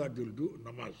roadside, anywhere they will do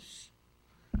namaz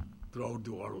throughout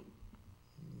the world.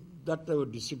 That type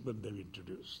of discipline they've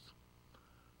introduced.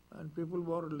 And people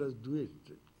more or less do it,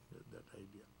 that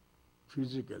idea,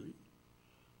 physically.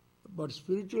 But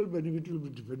spiritual benefit will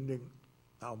be depending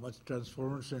how much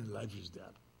transformation in life is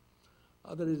there.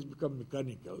 Otherwise become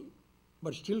mechanical,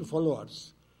 but still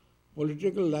followers.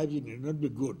 Political life need not be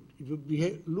good. If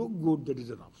you look good, that is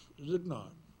enough. Is it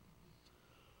not?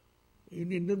 You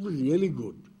need not be really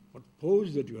good, but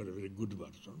pose that you are a very good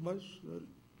person,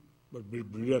 but be a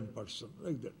brilliant person,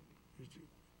 like that. You see.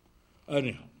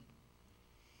 Anyhow,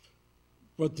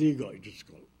 Pratiga it is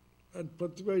called. And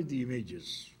Pratibha is the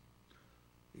images.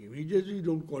 Images we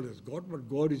don't call as God, but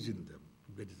God is in them.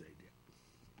 That is the idea.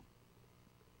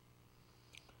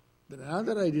 Then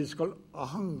another idea is called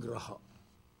ahangraha.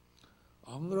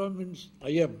 Ahangraha means I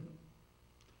am,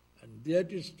 and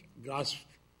that is grasped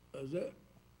as the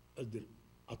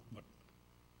Atman.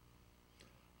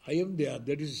 I am there,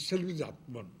 that is self is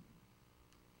Atman.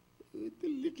 With a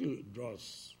little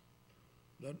dross.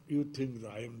 Then you think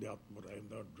that I am the Atman, I am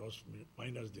the dross,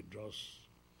 minus the dross,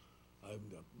 I am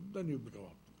the Atman. Then you become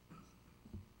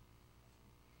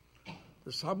Atman.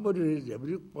 So somebody is,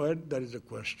 every point there is a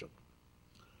question.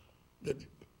 That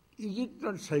is it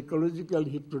not psychological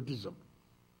hypnotism?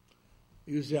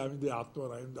 You say, I am the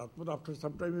Atman, I am the Atman. After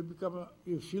some time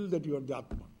you feel that you are the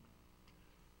Atman.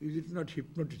 Is it not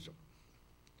hypnotism?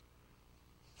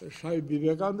 Swami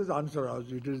Vivekananda's answer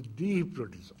was, it is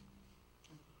de-hypnotism.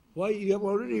 Why? You have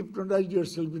already hypnotized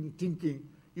yourself in thinking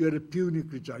you are a puny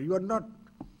creature. You are not.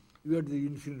 You are the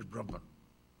infinite Brahman.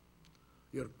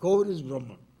 Your core is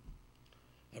Brahman.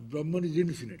 And Brahman is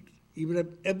infinite. Even if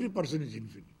every person is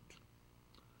infinite.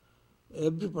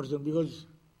 Every person, because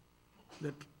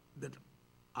that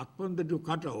Atman that you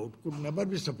cut out could never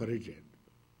be separated.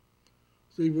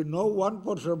 So if you know one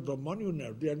portion of Brahman, you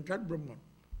know the entire Brahman.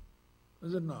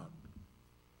 Is it not?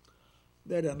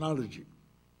 That analogy.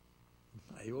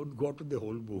 I won't go to the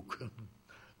whole book.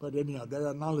 But anyhow, that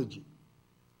analogy.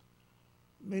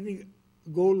 Many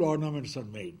gold ornaments are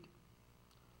made.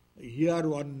 Here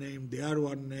one name, there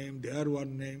one name, there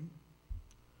one name.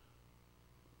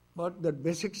 But the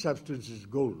basic substance is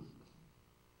gold.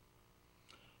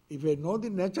 If I know the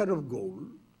nature of gold,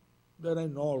 then I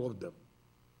know all of them.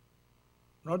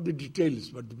 Not the details,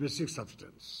 but the basic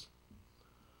substance.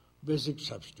 Basic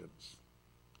substance.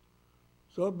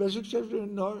 So basic substance,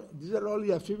 no, these are all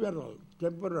ephemeral,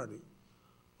 temporary.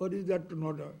 What is that to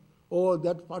know? Oh,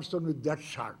 that person with that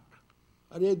shirt.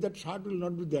 That shirt will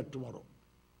not be there tomorrow.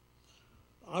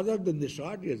 Other than the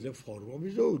shirt, he has a form of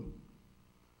his own.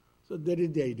 So that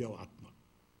is the idea of Atma.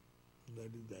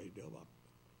 That is the idea of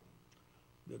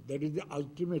Atma. That is the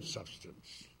ultimate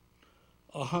substance.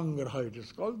 Ahangraha it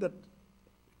is called, that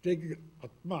take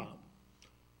Atma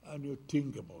and you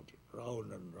think about it,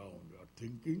 round and round. You are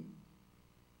thinking,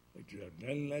 it is a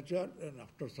null nature, and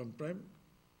after some time,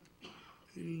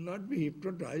 you will not be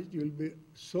hypnotized, you will be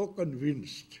so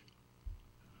convinced.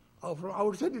 From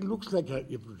outside it looks like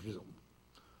hypnotism.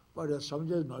 But as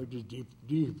Samjay, no, it is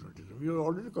de-hypnotism. You have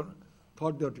already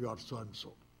thought that you are so and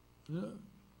so. Yeah?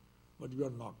 But you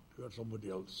are not. You are somebody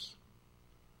else.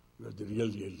 You are the real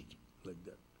reality, like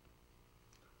that.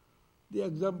 The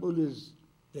example is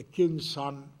the king's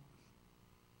son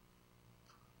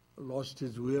lost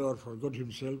his way or forgot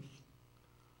himself.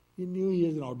 He knew he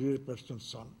is an ordinary person's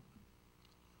son.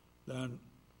 Then,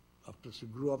 after he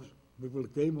grew up, people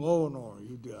came, oh no,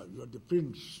 you are the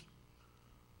prince.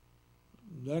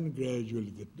 Then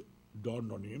gradually it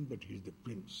dawned on him that he is the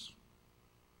prince.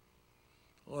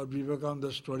 Or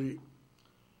Vivekananda's story,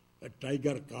 a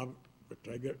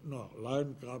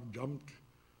lion calf jumped,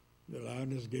 the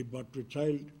lioness gave birth to a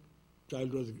child.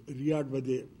 Child was reared by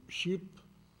the sheep,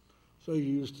 so he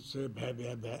used to say, bha,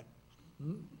 bha, bha.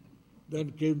 Then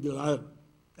came the lion,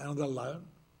 another lion.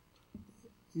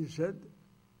 He said,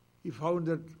 he found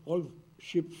that all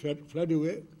sheep fled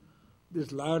away,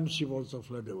 this lion sheep also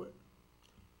fled away,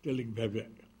 telling bha, bha.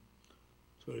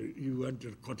 So he went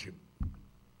and caught him.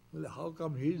 Well, how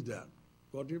come he is there?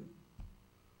 Got him?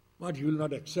 But he will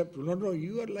not accept. No,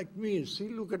 you are like me. See,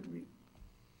 look at me.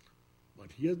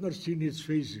 But he has not seen his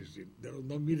face, you see. There was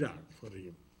no mirror for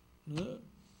him. No?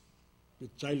 The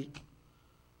child.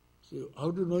 So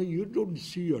how do you know? You don't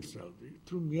see yourself.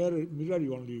 Through mirror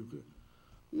you only.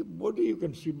 The body you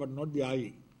can see, but not the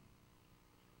eye.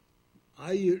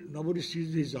 Eye, nobody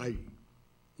sees his eye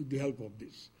with the help of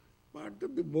this. But the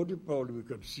body power we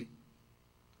can see.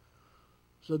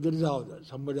 So that is how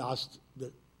somebody asked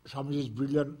Swamiji's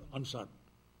brilliant answer.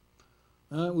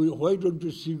 Why don't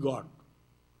you see God?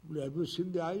 Have you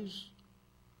seen the eyes?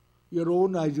 Your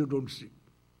own eyes you don't see.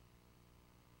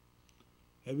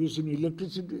 Have you seen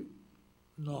electricity?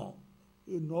 No.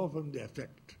 You know from the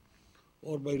effect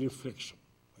or by reflection.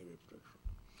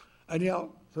 Anyhow,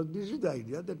 so this is the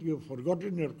idea that you have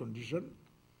forgotten your condition,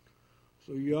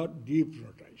 so you are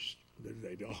de-hypnotized. That is the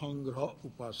idea. Ahangraha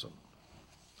upasana.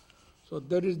 So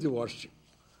that is the worship.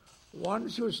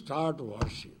 Once you start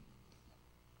worship,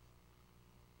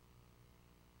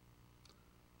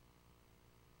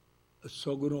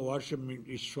 Saguna worship means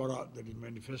Ishvara, that is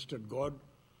manifested God.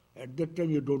 At that time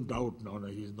you don't doubt, no,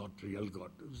 he is not real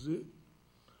God. You see?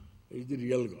 He is the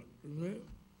real God.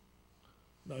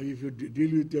 Now, if you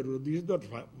deal with your, this is not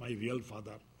my real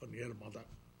father or real mother,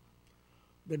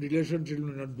 then relationship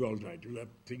will not be all right. You will have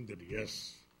to think that,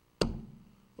 yes.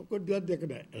 Of course, they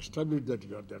can establish that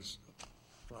you are their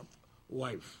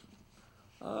wife.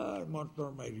 Not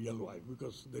my real wife,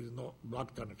 because there is no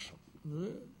blood connection.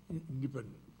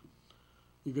 Independent.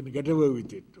 You can get away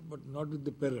with it, but not with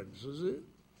the parents. You see?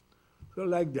 So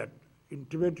like that,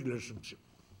 intimate relationship.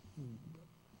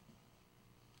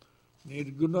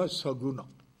 Nirguna, Saguna,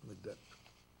 like that.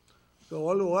 So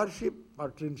all worship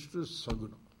pertains to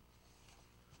Saguna.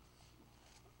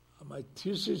 My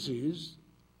thesis is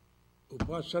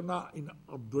Upasana in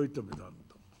Advaita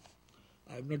Vedanta.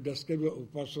 I am not describing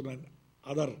Upasana in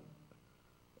other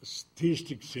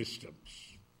theistic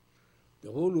systems.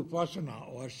 The whole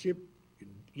Upasana, worship, in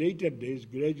later days,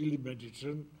 gradually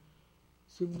meditation,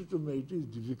 simply to meditate is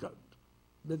difficult.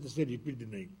 Then they say, repeat the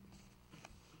name.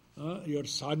 Your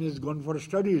son is gone for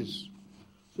studies.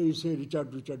 So you say,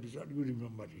 Richard, you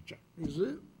remember Richard. You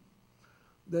see?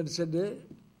 Then said,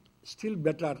 still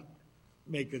better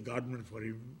make a garment for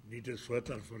him, knit a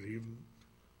sweater for him.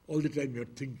 All the time you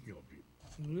are thinking of him.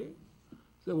 You see?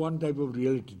 So one type of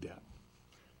reality there.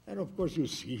 And of course you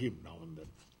see him now and then.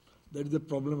 That is the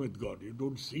problem with God. You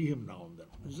don't see him now and then.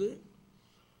 You see?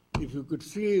 If you could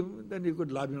see him, then you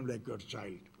could love him like your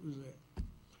child. You see?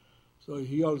 So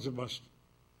he also must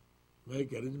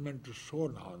make arrangement to show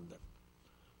now and then.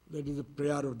 That is the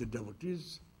prayer of the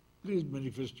devotees. Please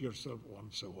manifest yourself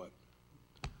once a while.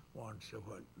 Once a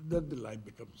while. Then the life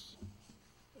becomes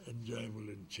enjoyable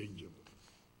and changeable.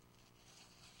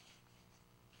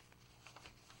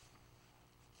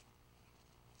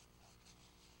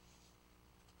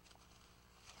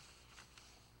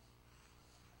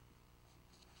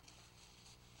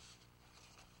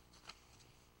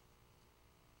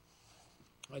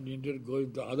 I needed go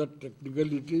into other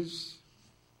technicalities.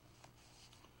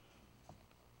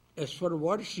 As for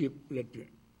worship, let me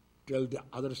tell the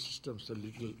other systems a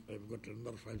little. I've got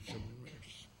another 5-7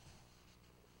 minutes.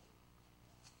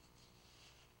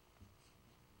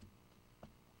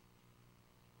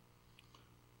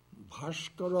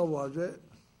 Bhaskara was a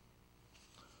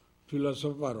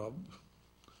philosopher of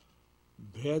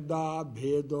Veda,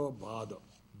 Veda, Vada.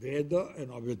 Veda and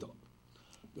Aveda.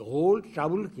 The whole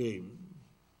trouble came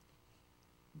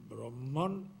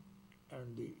Brahman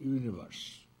and the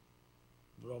universe.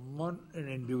 Brahman and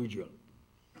individual.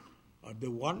 Are they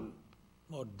one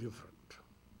or different?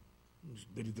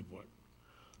 That is the point.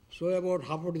 So about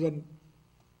half a dozen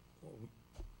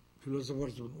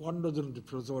philosophers, 1 dozen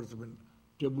philosophers have been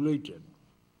tabulated.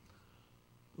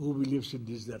 Who believes in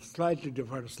this, that, slightly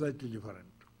different.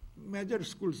 Major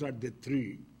schools are the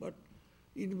 3, but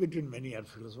in between many are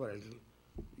philosophers.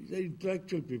 These are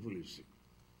intellectual people, you see.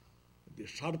 The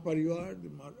sharper you are, the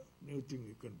more new thing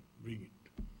you can bring it.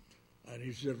 And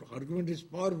if your argument is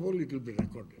powerful, it will be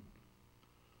recorded.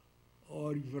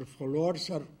 Or if your followers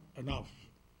are enough,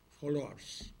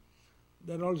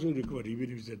 then also you recover,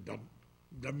 even if it's a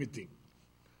dummy thing.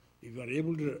 If you are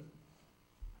able to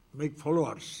make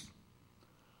followers,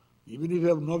 even if you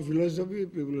have no philosophy,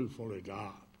 people will follow it.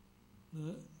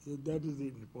 So that is the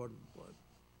important point.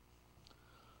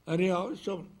 Anyhow,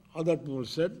 some other people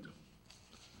said,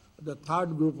 the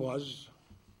third group was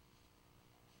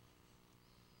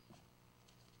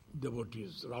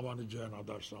devotees, Ramanuja and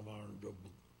others, Ramananda,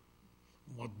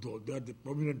 Madhva, they are the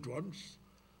prominent ones.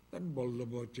 Then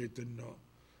Vallabha, Chaitanya,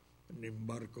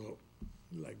 Nimbarka,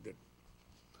 like that.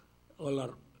 All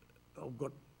have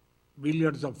got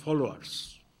millions of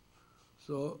followers.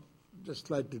 So, just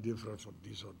slightly difference of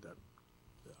this or that.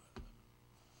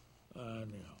 Yeah.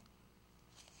 Anyhow.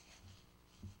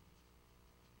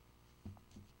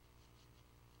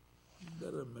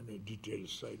 There are many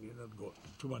details, I need not go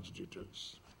too much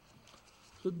details.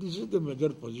 So this is the major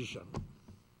position.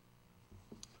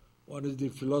 One is the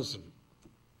philosophy.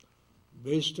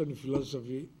 Based on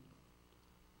philosophy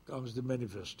comes the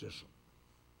manifestation.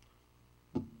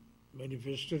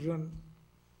 Manifestation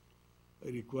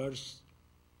requires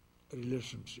a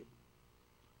relationship.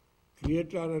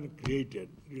 Creator and created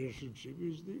relationship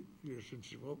is the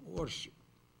relationship of worship.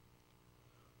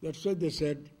 That's why they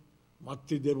said,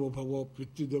 Matti Devo Bhavo,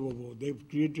 Pitti Devo Bhavo, they've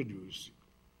created you, you see.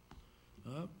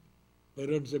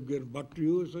 Parents have given birth to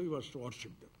you, so you must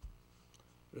worship them,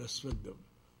 respect them.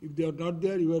 If they are not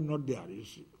there, you are not there, you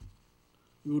see.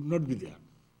 You would not be there.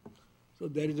 So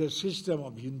there is a system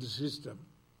of Hindu system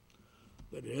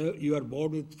that you are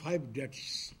born with 5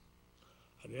 debts.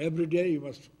 And every day you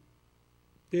must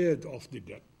pay off the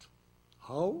debt.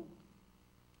 How?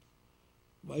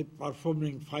 By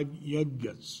performing 5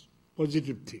 yajnas,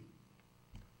 positive thing.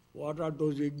 What are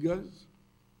those yajnas?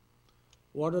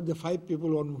 What are the 5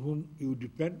 people on whom you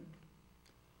depend?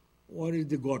 One is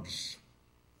the gods,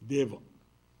 Deva.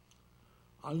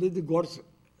 Only the gods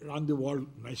run the world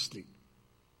nicely.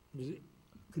 You see?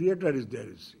 Creator is there,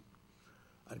 you see.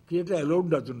 And Creator alone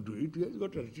doesn't do it. He has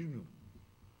got a retinue.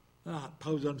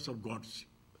 Thousands of gods.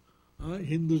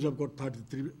 Hindus have got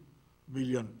 33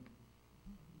 million.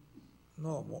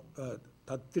 No,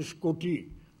 33 koti,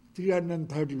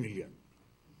 330 million.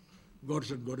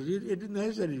 Gods and goddesses. It is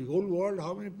necessary. The whole world,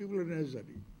 how many people are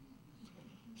necessary?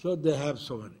 So they have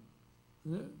so many.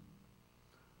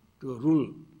 To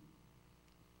rule.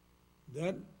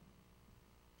 Then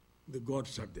the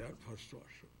gods are there, first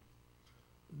worship.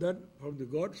 Then from the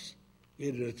gods,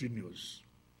 it retinues.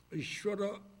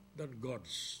 Ishvara, then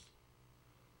gods.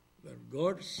 Then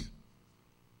gods.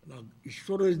 Now,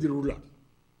 Ishvara is the ruler.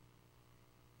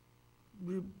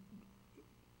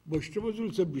 Vaishnavas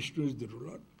will say Vishnu is the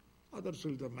ruler. Others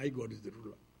will say my God is the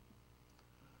ruler.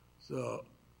 So,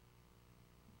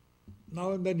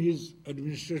 now and then his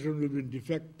administration will be in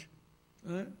defect.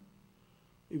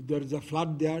 If there is a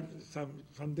flood there,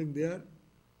 something there,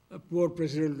 a poor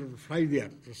president will fly there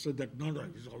to say that no,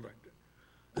 it's all right.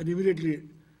 And immediately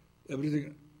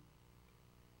everything,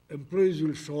 employees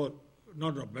will show,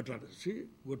 no, better, see,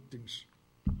 good things.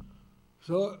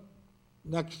 So,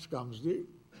 next comes the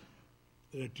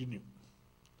retinue.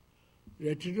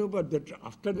 Retinue, but that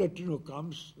after retinue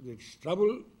comes, it's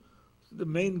trouble. So the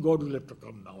main God will have to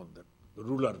come now and then. The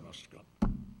ruler must come.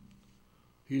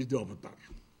 He is the avatar.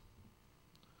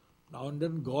 Now and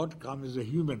then God comes as a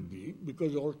human being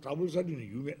because all troubles are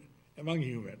among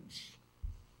humans.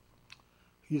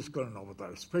 He is called an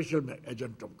avatar, special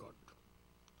agent of God.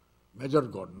 Major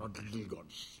God, not little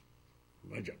gods.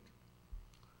 Major.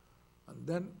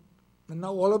 And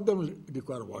now all of them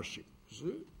require worship.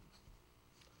 See?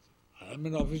 I am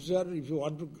an officer. If you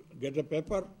want to get a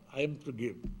paper, I am to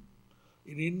give.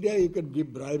 In India, you can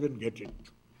give bribe and get it.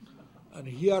 And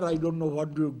here, I don't know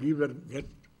what do you give and get.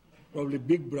 Probably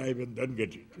big bribe and then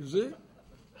get it. You see?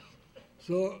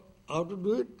 So, how to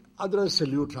do it? Otherwise,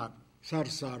 salute her.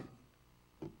 Sir.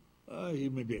 He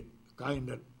may be kind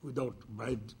and without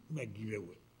bribe may give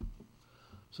away.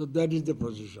 So, that is the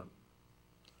position.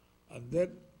 And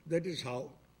then, that is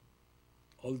how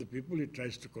all the people he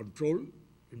tries to control,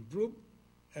 improve,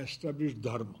 establish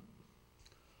dharma.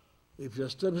 If you are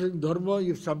establishing dharma,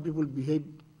 if some people behave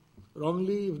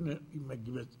wrongly, you may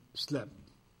give a slap.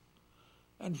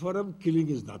 And for him, killing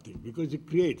is nothing because he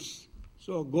creates.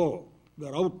 So go, they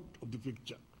are out of the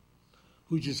picture,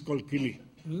 which is called killing,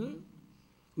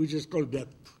 which is called death.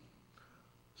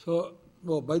 So,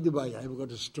 by the by, I have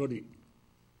got a story.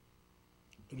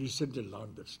 I recently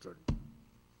learned that story.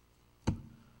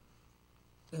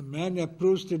 A man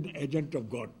approached an agent of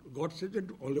God. God's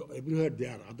agent everywhere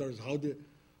there. Others, how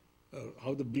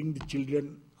they bring the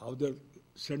children, how they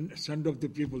send off the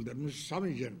people. There must be some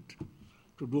agent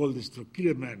to do all this, to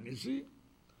kill a man. You see,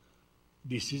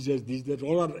 diseases, this, that,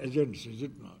 all are agents, is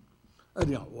it not?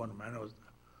 Anyhow, one man was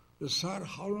there. Sir,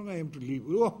 how long I am to live?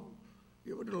 Oh,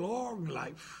 you have a long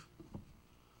life.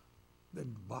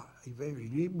 Then, if I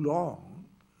live long,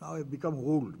 now I become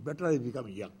old. Better I become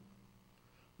young.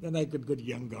 Then I could get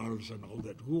young girls and all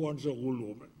that. Who wants an old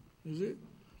woman? You see?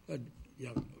 And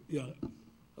young.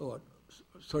 Oh,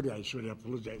 sorry, I should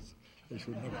apologize. I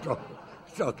should not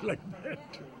talk like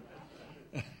that.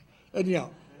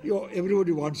 Anyhow,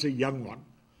 everybody wants a young one.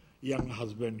 Young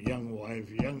husband, young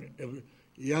wife,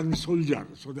 young soldier,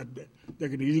 so that they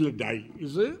can easily die. You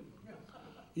see?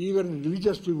 Even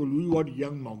religious people, we want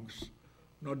young monks,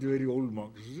 not the very old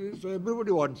monks. You see? So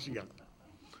everybody wants young.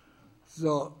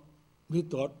 So we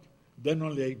thought, then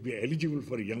only I'd be eligible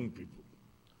for young people.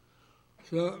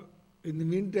 So, in the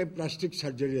meantime, plastic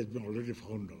surgery has been already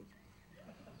found out.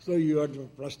 So you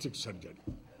had plastic surgery.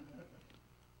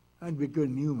 And became a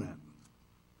new man.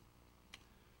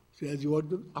 So as you were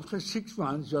doing, after 6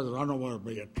 months, he was run over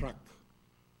by a truck.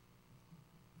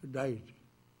 He died.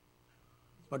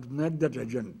 But met that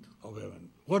agent of heaven.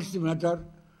 What's the matter?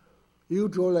 You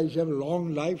told I shall have a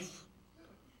long life,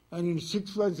 and in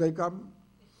 6 months I come.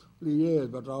 Yes,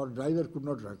 but our driver could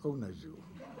not recognize you.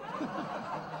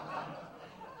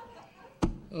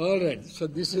 All right, so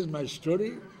this is my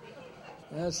story.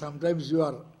 Sometimes you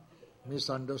are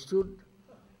misunderstood.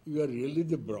 You are really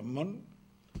the Brahman,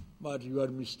 but you are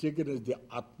mistaken as the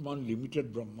Atman,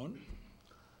 limited Brahman.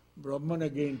 Brahman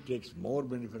again takes more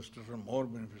manifestation, more.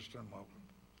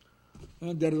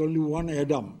 And there is only one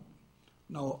Adam.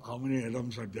 Now, how many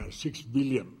Adams are there? 6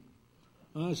 billion.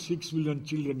 6 billion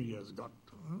children he has got.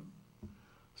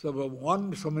 So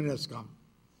one so many has come.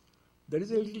 There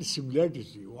is a little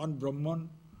similarity. One Brahman,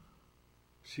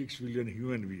 6 billion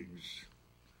human beings.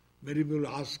 Many people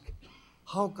ask,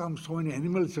 how come so many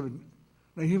animals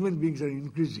human beings are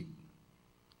increasing?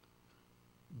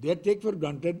 They take for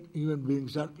granted human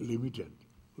beings are limited.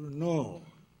 No.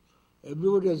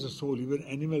 Everybody has a soul, even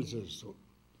animals have a soul.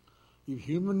 If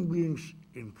human beings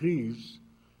increase,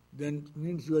 then it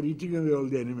means you are eating away all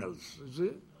the animals. You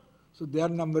see? So their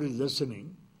number is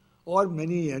lessening, or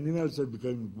many animals are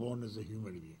becoming born as a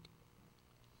human being.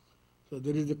 So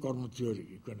there is a karma theory,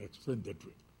 you can explain that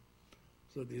way.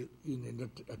 So they not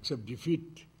accept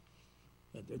defeat.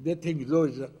 They think though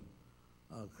is a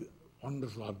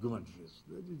wonderful argument.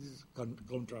 It is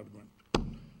counter argument.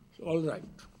 So all right.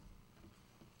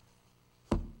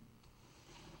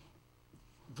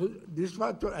 So this is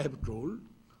what I have told.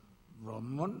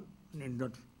 Brahman need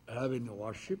not have any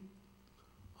worship.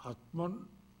 Atman,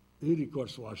 he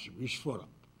requires worship. Ishvara,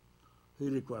 he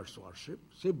requires worship.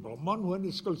 See, Brahman, when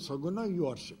it's called Saguna, he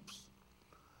worships.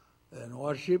 And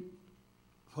worship,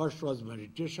 first was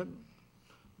meditation,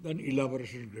 then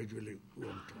elaboration gradually went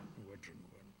on.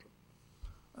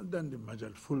 And then the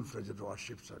major full-fledged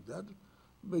worships are there.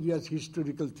 Various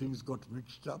historical things got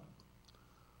mixed up.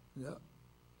 Yeah.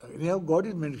 Anyhow, God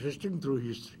is manifesting through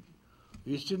history.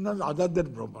 History is not other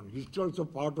than Brahman. History is also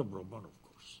part of Brahman, of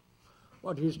course.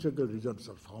 What historical reasons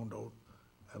are found out,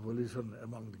 evolution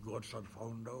among the gods are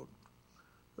found out.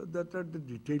 So that are the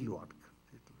detailed work.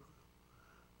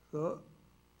 So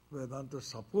Vedanta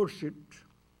supports it.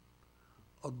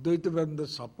 Advaita Vedanta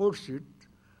supports it.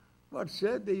 But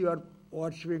say that you are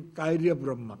worshipping Kairya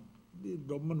Brahman, the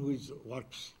Brahman who is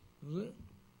works.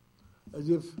 As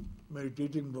if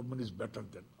meditating Brahman is better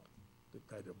than the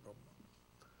Kairya Brahman.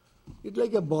 It's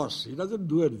like a boss, he doesn't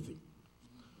do anything.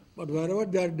 But wherever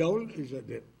they are down,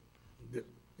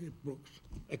 he books.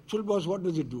 Actual boss, what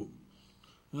does he do?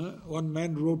 One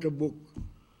man wrote a book,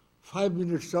 5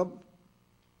 minutes of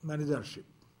managership,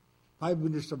 5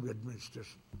 minutes of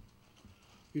administration.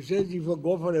 He says, if you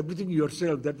go for everything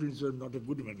yourself, that means you're not a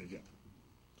good manager.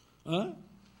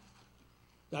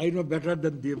 I know better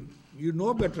than them. You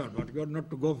know better, but you are not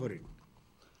to go for it.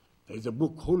 There is a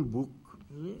book, whole book.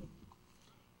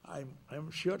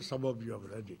 I'm sure some of you have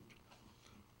read it.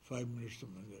 5 minutes of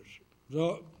managership.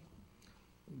 So,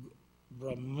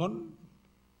 Brahman,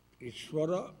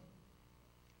 Ishvara,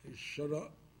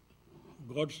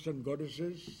 gods and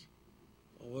goddesses,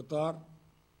 avatar,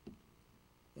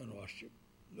 and worship.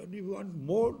 Then if you want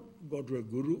more, go to a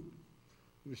guru.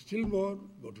 If still more,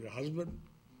 go to a husband,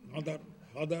 mother,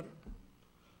 father.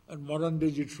 And modern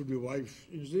days it should be wife,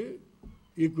 you see,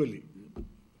 equally.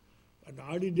 And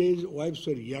early days, wives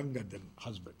were younger than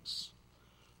husbands.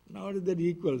 Nowadays they're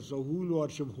equal, so who will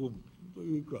worship whom?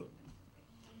 Equal.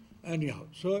 Anyhow,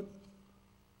 so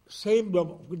same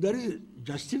Brahman. There is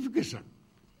justification.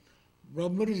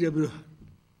 Brahman is everywhere.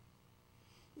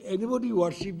 Anybody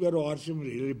worship, you are worshiping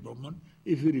really Brahman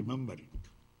if you remember it.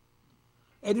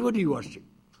 Anybody worship,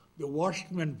 the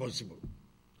worst man possible,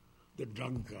 the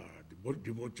drunkard, the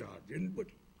debaucher,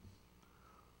 anybody.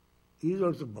 He is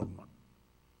also Brahman,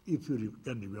 if you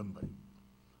can remember it.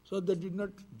 So they did not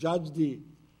judge the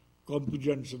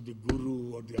competence of the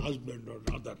guru or the husband or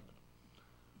other.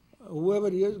 Whoever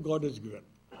he is, God has given,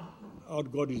 or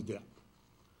God is there.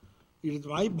 It is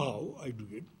my vow, I do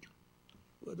it.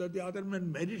 Whether the other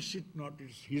man merits it not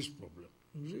is his problem.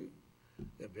 You see?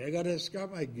 A beggar has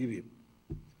come, I give him.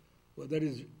 Whether he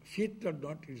is fit or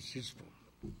not is his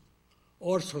problem.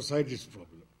 Or society's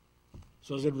problem.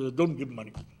 Society says, don't give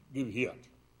money, give here.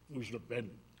 We should pen.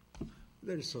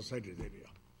 That is society's area.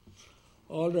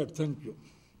 All right, thank you.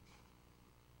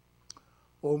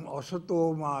 Om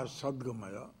asato ma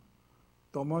sadgamaya,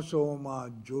 tamaso ma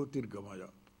jyotirgamaya,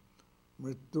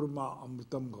 mrityurma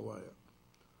amritam gavaya.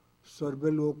 Sarve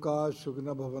loka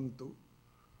sugna bhavantu,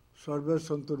 sarve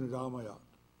santu niramaya,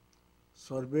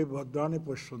 sarve bhadrani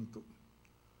pashyantu,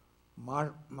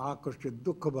 ma kaschit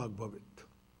dukkha bhag bhavit.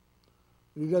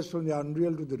 Lead us from the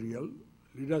unreal to the real,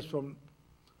 lead us from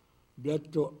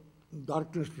death to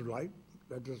darkness to light,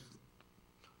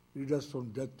 lead us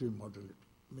from death to immortality.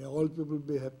 May all people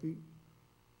be happy,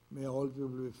 may all people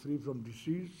be free from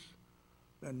disease,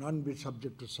 and none be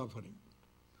subject to suffering.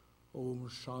 Om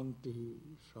Shanti,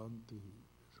 Shanti,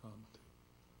 Shanti.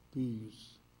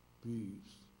 Peace,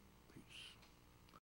 peace.